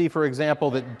 we can see, for example,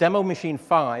 that demo machine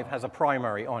 5 has a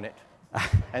primary on it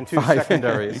and 2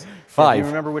 secondaries. 5. Do you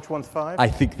remember which one's 5? I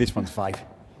think this one's 5.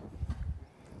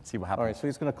 Let's see what happens. All right, so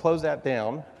he's going to close that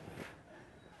down.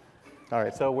 All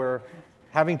right, so we're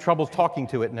having trouble talking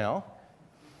to it now.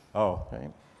 Oh. Okay.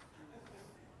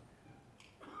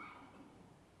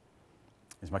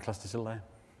 Is my cluster still there?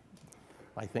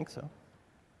 I think so.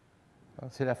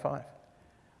 Let's hit F5.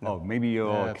 No. Oh, maybe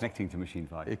you're connecting to machine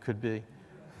 5. It could be.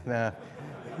 Nah.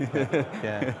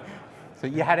 Yeah. So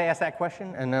you had to ask that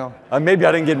question, and no. Maybe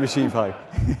I didn't get machine 5.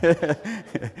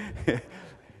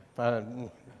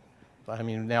 I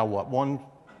mean, now what?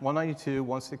 192,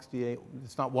 168.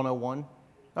 It's not 101.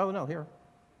 Oh no, here.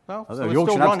 No, so the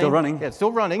auction app's still running. Yeah, it's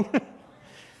still running.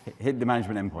 Hit the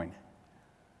management endpoint.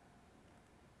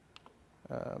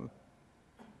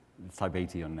 Let's type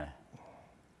 80 on there.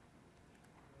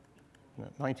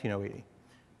 19080,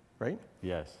 right?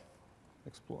 Yes.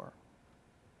 Explorer.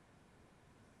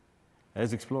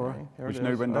 There's Explorer. Okay, which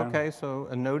node went down? Okay, so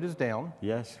a node is down.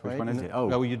 Yes. Which right? one is it? Oh.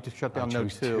 No, you just shut down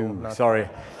node 2. Sorry.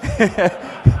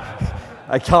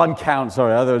 I can't count.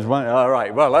 Sorry. There was one. All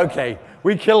right. Well, okay.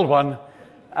 We killed one.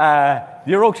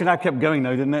 Your auction app kept going,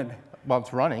 though, didn't it? Well,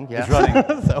 it's running. Yeah. It's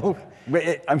running. So.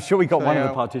 I'm sure we got one of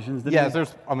the partitions, didn't we? Yeah,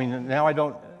 there's, I mean, now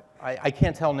I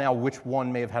can't tell now which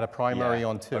one may have had a primary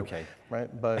on 2. Okay. Right,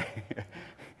 but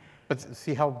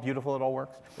see how beautiful it all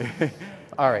works?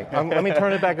 All right, let me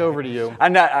turn it back over to you.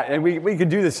 And we could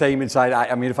do the same inside.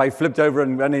 I mean, if I flipped over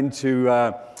and run into,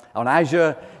 on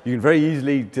Azure, you can very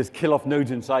easily just kill off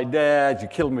nodes inside there. As you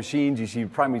kill machines, you see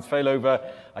primaries fail over.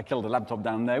 I killed a laptop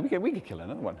down there. We could kill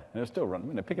another one. And it'll still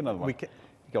run. Pick another one.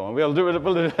 Go on, we'll do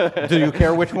it. Do you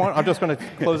care which one? I'm just going to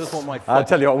close this one with my foot. I'll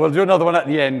tell you what, we'll do another one at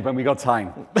the end when we got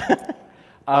time.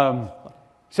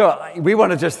 So we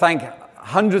want to just thank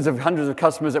hundreds of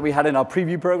customers that we had in our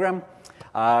preview program.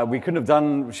 We couldn't have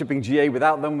done shipping GA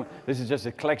without them. This is just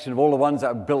a collection of all the ones that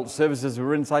have built services who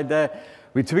were inside there.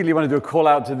 We typically want to do a call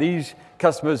out to these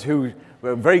customers who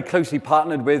we're very closely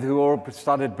partnered with, who all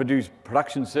started to produce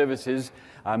production services.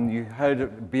 You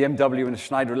heard BMW and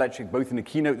Schneider Electric both in the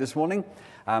keynote this morning,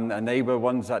 and they were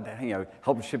ones that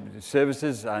helped ship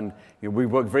services, and we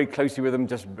worked very closely with them,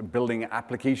 just building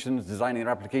applications, designing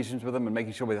their applications with them, and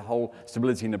making sure we have whole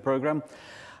stability in the program.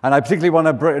 And I particularly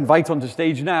want to invite onto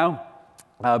stage now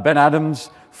Ben Adams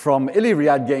from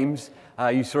Iliad Games.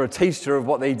 You saw a taster of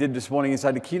what they did this morning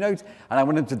inside the keynote, and I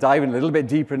wanted to dive in a little bit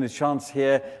deeper in his chance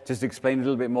here, just to explain a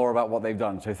little bit more about what they've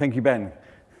done. So thank you, Ben.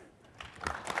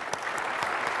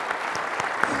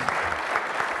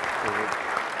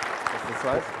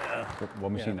 Slide?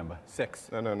 What machine number? 6.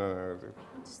 No.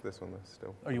 It's this one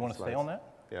still. Oh, you want to stay on that?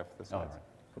 Yeah, for the slides.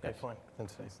 Okay, fine. Then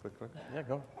stay. The clicker? Yeah,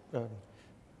 go.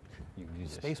 You can use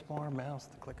this. Space bar, mouse,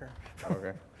 the clicker.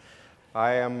 Okay.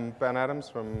 I am Ben Adams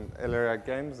from Iliad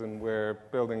Games, and we're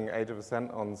building Age of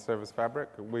Ascent on Service Fabric.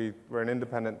 We're an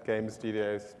independent game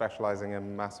studio specializing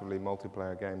in massively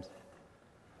multiplayer games.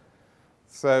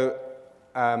 So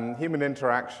human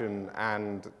interaction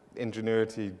and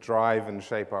ingenuity drive and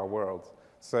shape our world.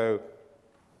 So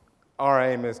our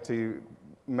aim is to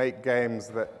make games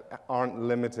that aren't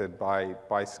limited by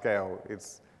scale.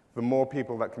 It's the more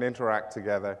people that can interact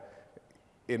together,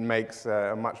 it makes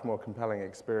a much more compelling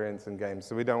experience in games.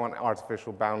 So we don't want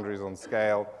artificial boundaries on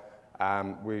scale.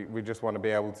 We just want to be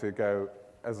able to go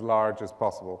as large as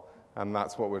possible, and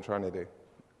that's what we're trying to do.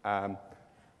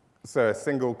 So a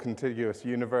single contiguous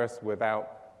universe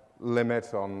without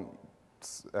limit on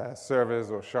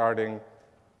servers or sharding.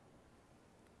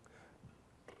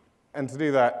 And to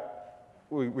do that,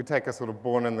 we take a sort of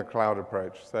born-in-the-cloud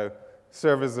approach. So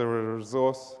servers are a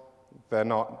resource. They're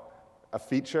not a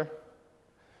feature.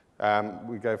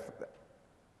 We go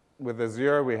with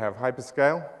Azure, we have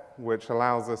hyperscale, which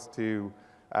allows us to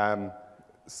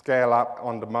scale up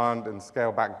on demand and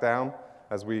scale back down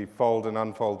as we fold and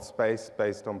unfold space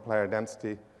based on player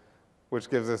density, which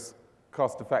gives us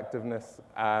cost effectiveness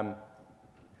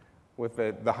with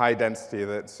the high density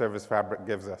that Service Fabric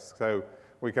gives us. So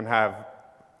we can have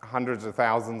hundreds of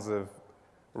thousands of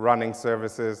running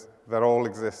services that all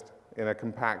exist in a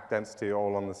compact density,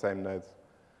 all on the same nodes.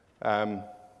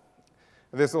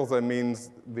 This also means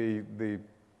the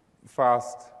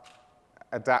fast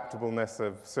adaptableness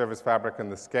of Service Fabric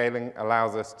and the scaling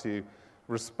allows us to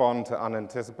respond to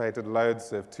unanticipated loads.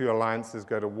 So if two alliances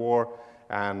go to war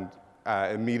and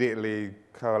immediately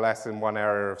coalesce in one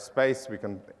area of space, we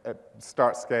can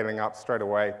start scaling up straight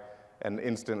away and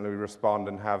instantly respond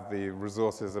and have the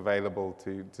resources available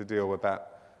to deal with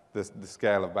the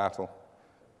scale of battle.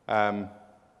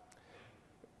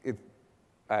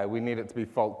 We need it to be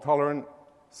fault tolerant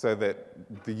so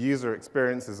that the user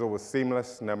experience is always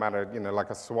seamless, no matter, like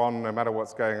a swan, no matter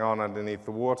what's going on underneath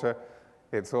the water.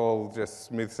 It's all just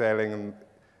smooth sailing, and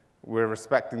we're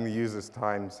respecting the user's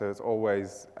time, so it's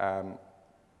always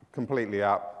completely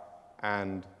up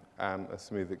and a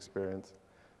smooth experience.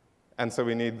 And so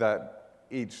we need that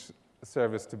each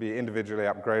service to be individually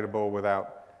upgradable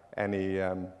without any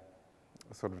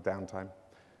sort of downtime.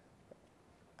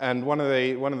 And one of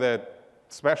the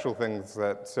special things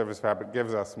that Service Fabric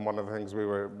gives us, and one of the things we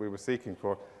were looking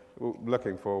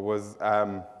for, was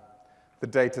the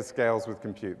data scales with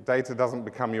compute. Data doesn't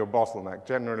become your bottleneck.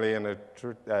 Generally, in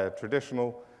a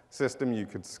traditional system, you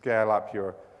could scale up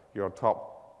your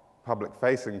top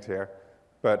public-facing tier,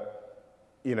 but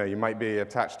you might be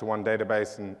attached to one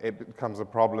database, and it becomes a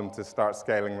problem to start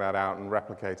scaling that out and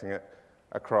replicating it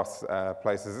across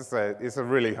places. It's a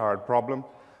really hard problem,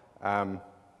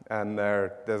 and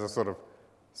there's a sort of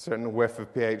certain whiff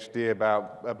of PhD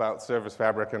about Service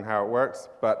Fabric and how it works,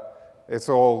 but it's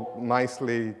all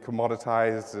nicely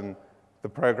commoditized, and the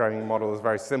programming model is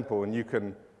very simple, and you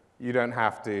don't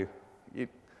have to.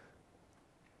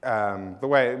 The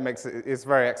way it makes it's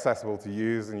very accessible to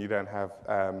use, and you don't have.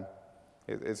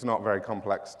 It's not very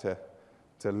complex to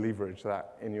leverage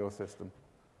that in your system.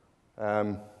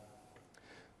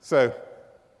 So.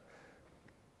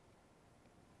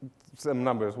 Some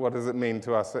numbers. What does it mean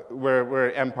to us?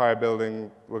 We're empire building.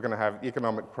 We're going to have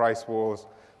economic price wars.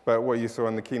 But what you saw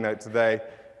in the keynote today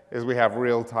is we have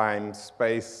real-time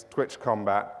space Twitch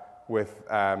combat with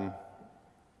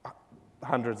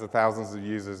hundreds of thousands of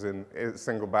users in a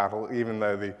single battle, even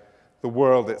though the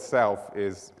world itself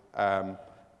is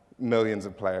millions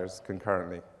of players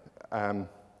concurrently. And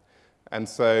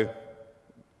so,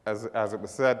 as it was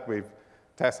said, we've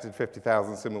tested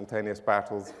 50,000 simultaneous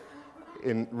battles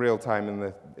in real time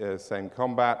in the same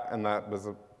combat, and that was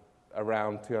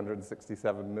around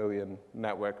 267 million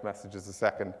network messages a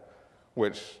second,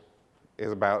 which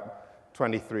is about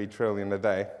 23 trillion a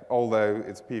day, although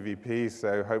it's PvP,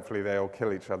 so hopefully they all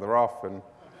kill each other off and,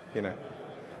 you know,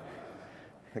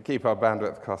 keep our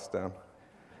bandwidth costs down.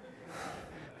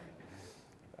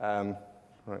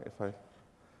 Right, if I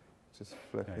just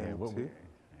flip into...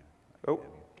 Oh,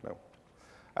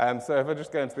 no. So if I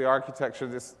just go into the architecture,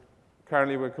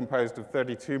 currently we're composed of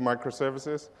 32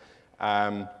 microservices.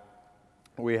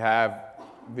 We have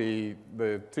the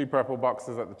two purple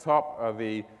boxes at the top are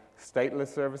the stateless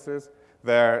services.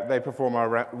 They perform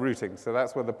our routing, so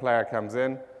that's where the player comes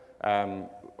in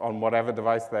on whatever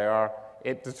device they are.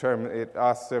 It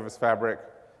asks Service Fabric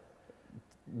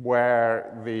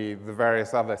where the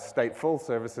various other stateful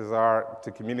services are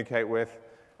to communicate with,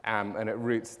 and it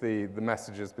routes the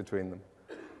messages between them.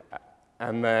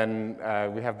 And then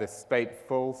we have the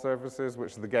stateful services,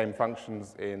 which are the game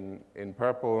functions in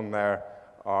purple, and there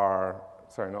are,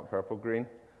 sorry, not purple, green.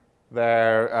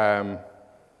 They're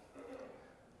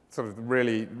sort of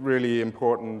really, really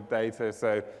important data,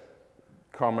 so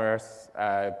commerce,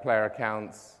 player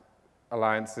accounts,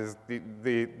 alliances,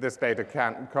 this data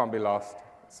can't be lost.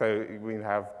 So we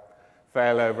have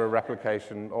failover,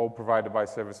 replication, all provided by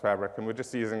Service Fabric, and we're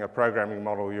just using a programming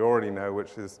model you already know,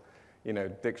 which is, you know,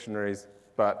 dictionaries,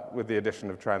 but with the addition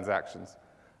of transactions.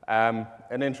 An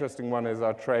interesting one is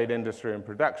our trade, industry, and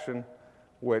production,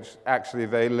 which actually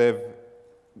they live,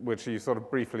 which you sort of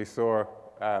briefly saw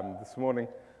this morning,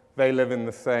 they live in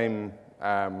the same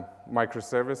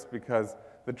microservice because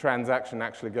the transaction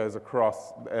actually goes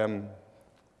across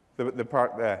the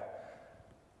part there.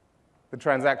 The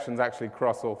transactions actually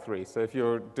cross all three. So if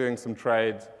you're doing some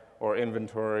trades or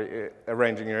inventory,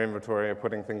 arranging your inventory or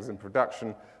putting things in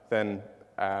production, then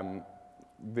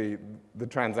the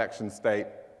transaction state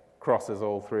crosses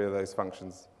all three of those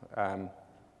functions.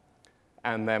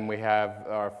 And then we have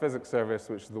our physics service,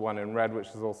 which is the one in red, which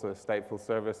is also a stateful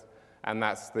service, and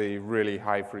that's the really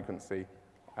high frequency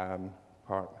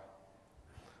part.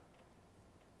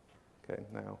 Okay,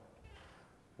 now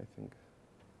I think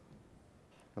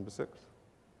number 6.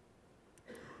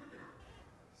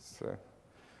 So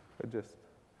I just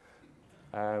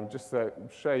to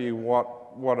show you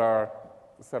what our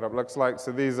setup looks like.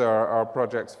 So these are our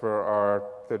projects for our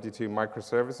 32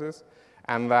 microservices,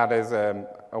 and that is a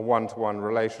one-to-one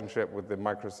relationship with the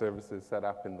microservices set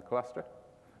up in the cluster,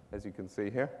 as you can see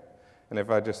here. And if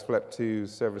I just flip to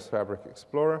Service Fabric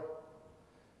Explorer,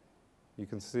 you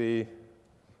can see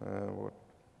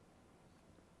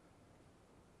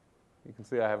you can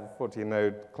see I have a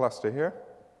 40-node cluster here.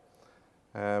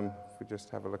 If we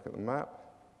just have a look at the map.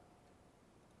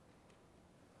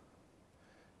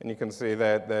 And you can see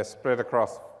they're split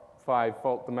across 5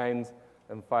 fault domains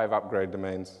and 5 upgrade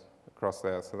domains across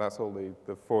there. So that's all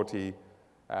the 40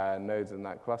 nodes in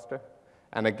that cluster.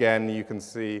 And again, you can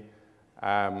see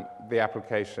the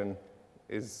application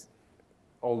is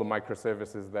all the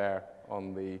microservices there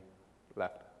on the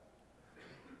left.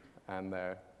 And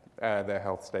their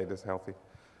health state is healthy.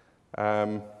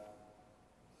 I'll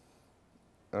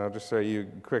just show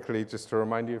you quickly, just to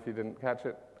remind you if you didn't catch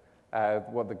it,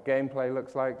 what the gameplay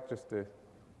looks like, just to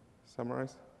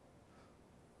summarize.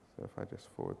 So if I just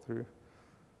forward through.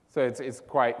 So it's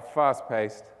quite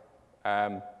fast-paced.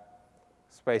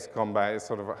 Space combat is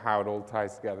sort of how it all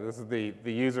ties together. This is the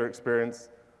user experience.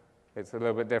 It's a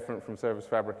little bit different from Service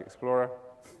Fabric Explorer.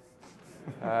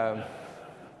 We're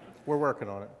working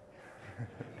on it.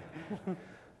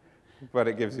 But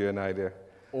it gives you an idea.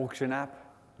 Auction app,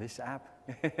 this app.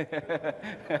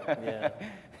 Yeah.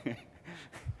 Okay,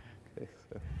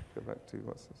 so go back to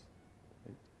what's this?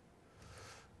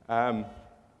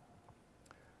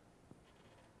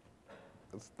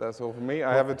 That's all for me.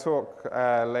 I have a talk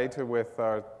later with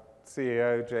our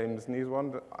CEO, James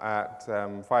Nieswand, at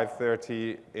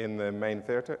 5:30 in the main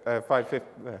theater,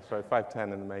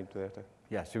 5:10 in the main theater.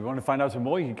 Yeah, so if you want to find out some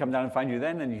more, you can come down and find you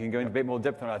then, and you can go into a bit more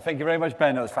depth on that. Thank you very much,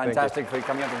 Ben. That was fantastic for you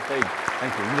coming up on stage.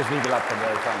 Thank you. You can just leave your laptop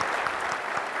there, it's fine.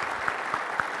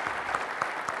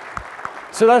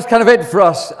 So that's kind of it for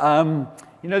us.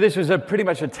 You know, this was pretty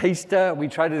much a taster. We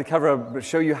tried to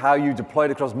show you how you deploy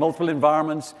it across multiple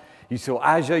environments. You saw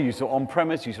Azure, you saw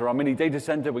on-premise, you saw our mini data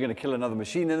center. We're going to kill another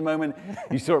machine in a moment.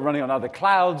 You saw it running on other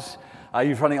clouds.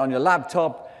 You're running on your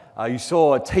laptop. You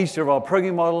saw a taster of our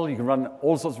programming model. You can run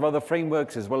all sorts of other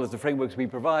frameworks as well as the frameworks we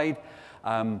provide.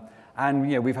 And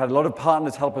you know, we've had a lot of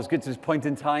partners help us get to this point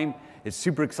in time. It's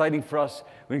super exciting for us.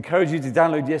 We encourage you to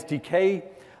download the SDK.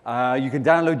 You can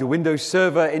download the Windows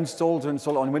Server install to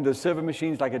install it on Windows Server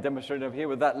machines, like I demonstrated over here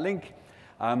with that link.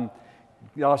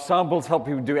 Our samples help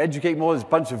people educate more. There's a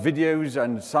bunch of videos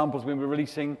and samples we'll be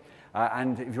releasing.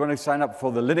 And if you want to sign up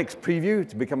for the Linux preview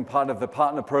to become part of the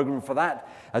partner program for that,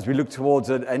 as we look towards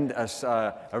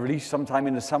a release sometime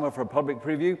in the summer for a public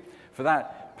preview, for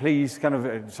that, please kind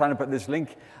of sign up at this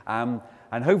link. And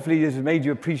hopefully this has made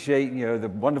you appreciate the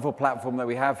wonderful platform that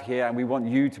we have here, and we want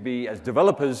you to be, as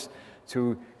developers,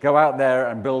 to go out there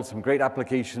and build some great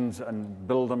applications and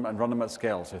build them and run them at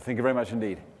scale. So thank you very much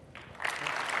indeed.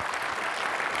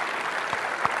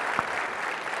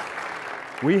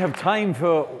 We have time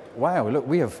for, wow, look,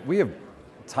 we have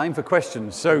time for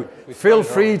questions. So feel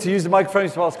free to use the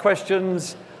microphones to ask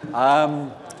questions.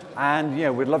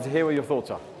 And we'd love to hear what your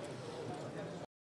thoughts are.